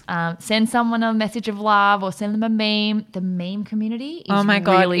Heaps. send someone a message of love or send them a meme. The meme community is Oh my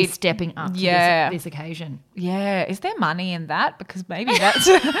God, really stepping up to this occasion. Yeah. Is there money in that? Because maybe that's...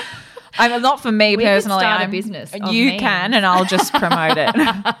 I'm not for me We could personally. start a I'm- business of You memes. can, and I'll just promote it.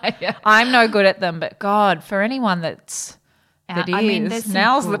 Yeah. I'm no good at them, but God, for anyone now's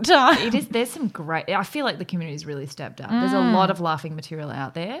the time. There's some great. I feel like the community's really stepped up. There's a lot of laughing material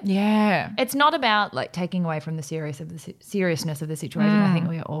out there. Yeah. It's not about like taking away from the seriousness of the situation. I think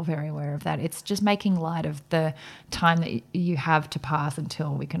we are all very aware of that. It's just making light of the time that you have to pass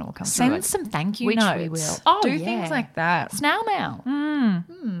until we can all come through Send it. some thank you Which notes. we will. Oh, Do yeah. things like that. Snail mail.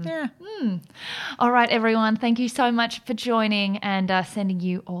 Yeah. All right, everyone. Thank you so much for joining and sending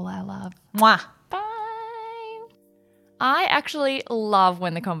you all our love. Mwah. Bye. I actually love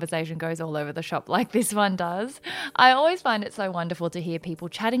when the conversation goes all over the shop like this one does. I always find it so wonderful to hear people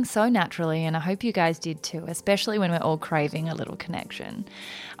chatting so naturally, and I hope you guys did too, especially when we're all craving a little connection.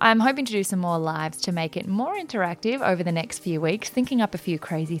 I'm hoping to do some more lives to make it more interactive over the next few weeks, thinking up a few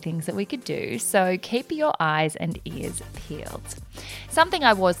crazy things that we could do, so keep your eyes and ears peeled. Something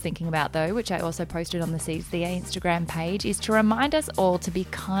I was thinking about though, which I also posted on the Seeds the A Instagram page, is to remind us all to be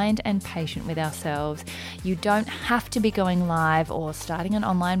kind and patient with ourselves. You don't have to be going live or starting an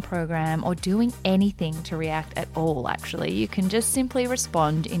online program or doing anything to react at all, actually. You can just simply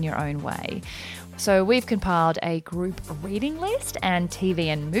respond in your own way. So we've compiled a group reading list and TV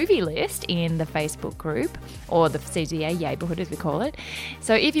and movie list in the Facebook group, or the CDA Neighbourhood as we call it.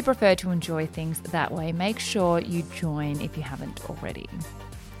 So if you prefer to enjoy things that way, make sure you join if you haven't already.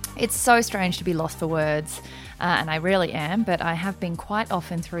 It's so strange to be lost for words, and I really am, but I have been quite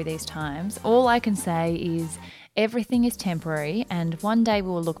often through these times. All I can say is everything is temporary, and one day we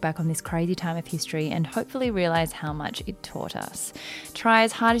will look back on this crazy time of history and hopefully realise how much it taught us. Try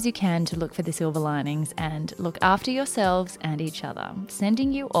as hard as you can to look for the silver linings and look after yourselves and each other.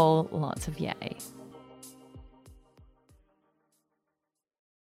 Sending you all lots of yay.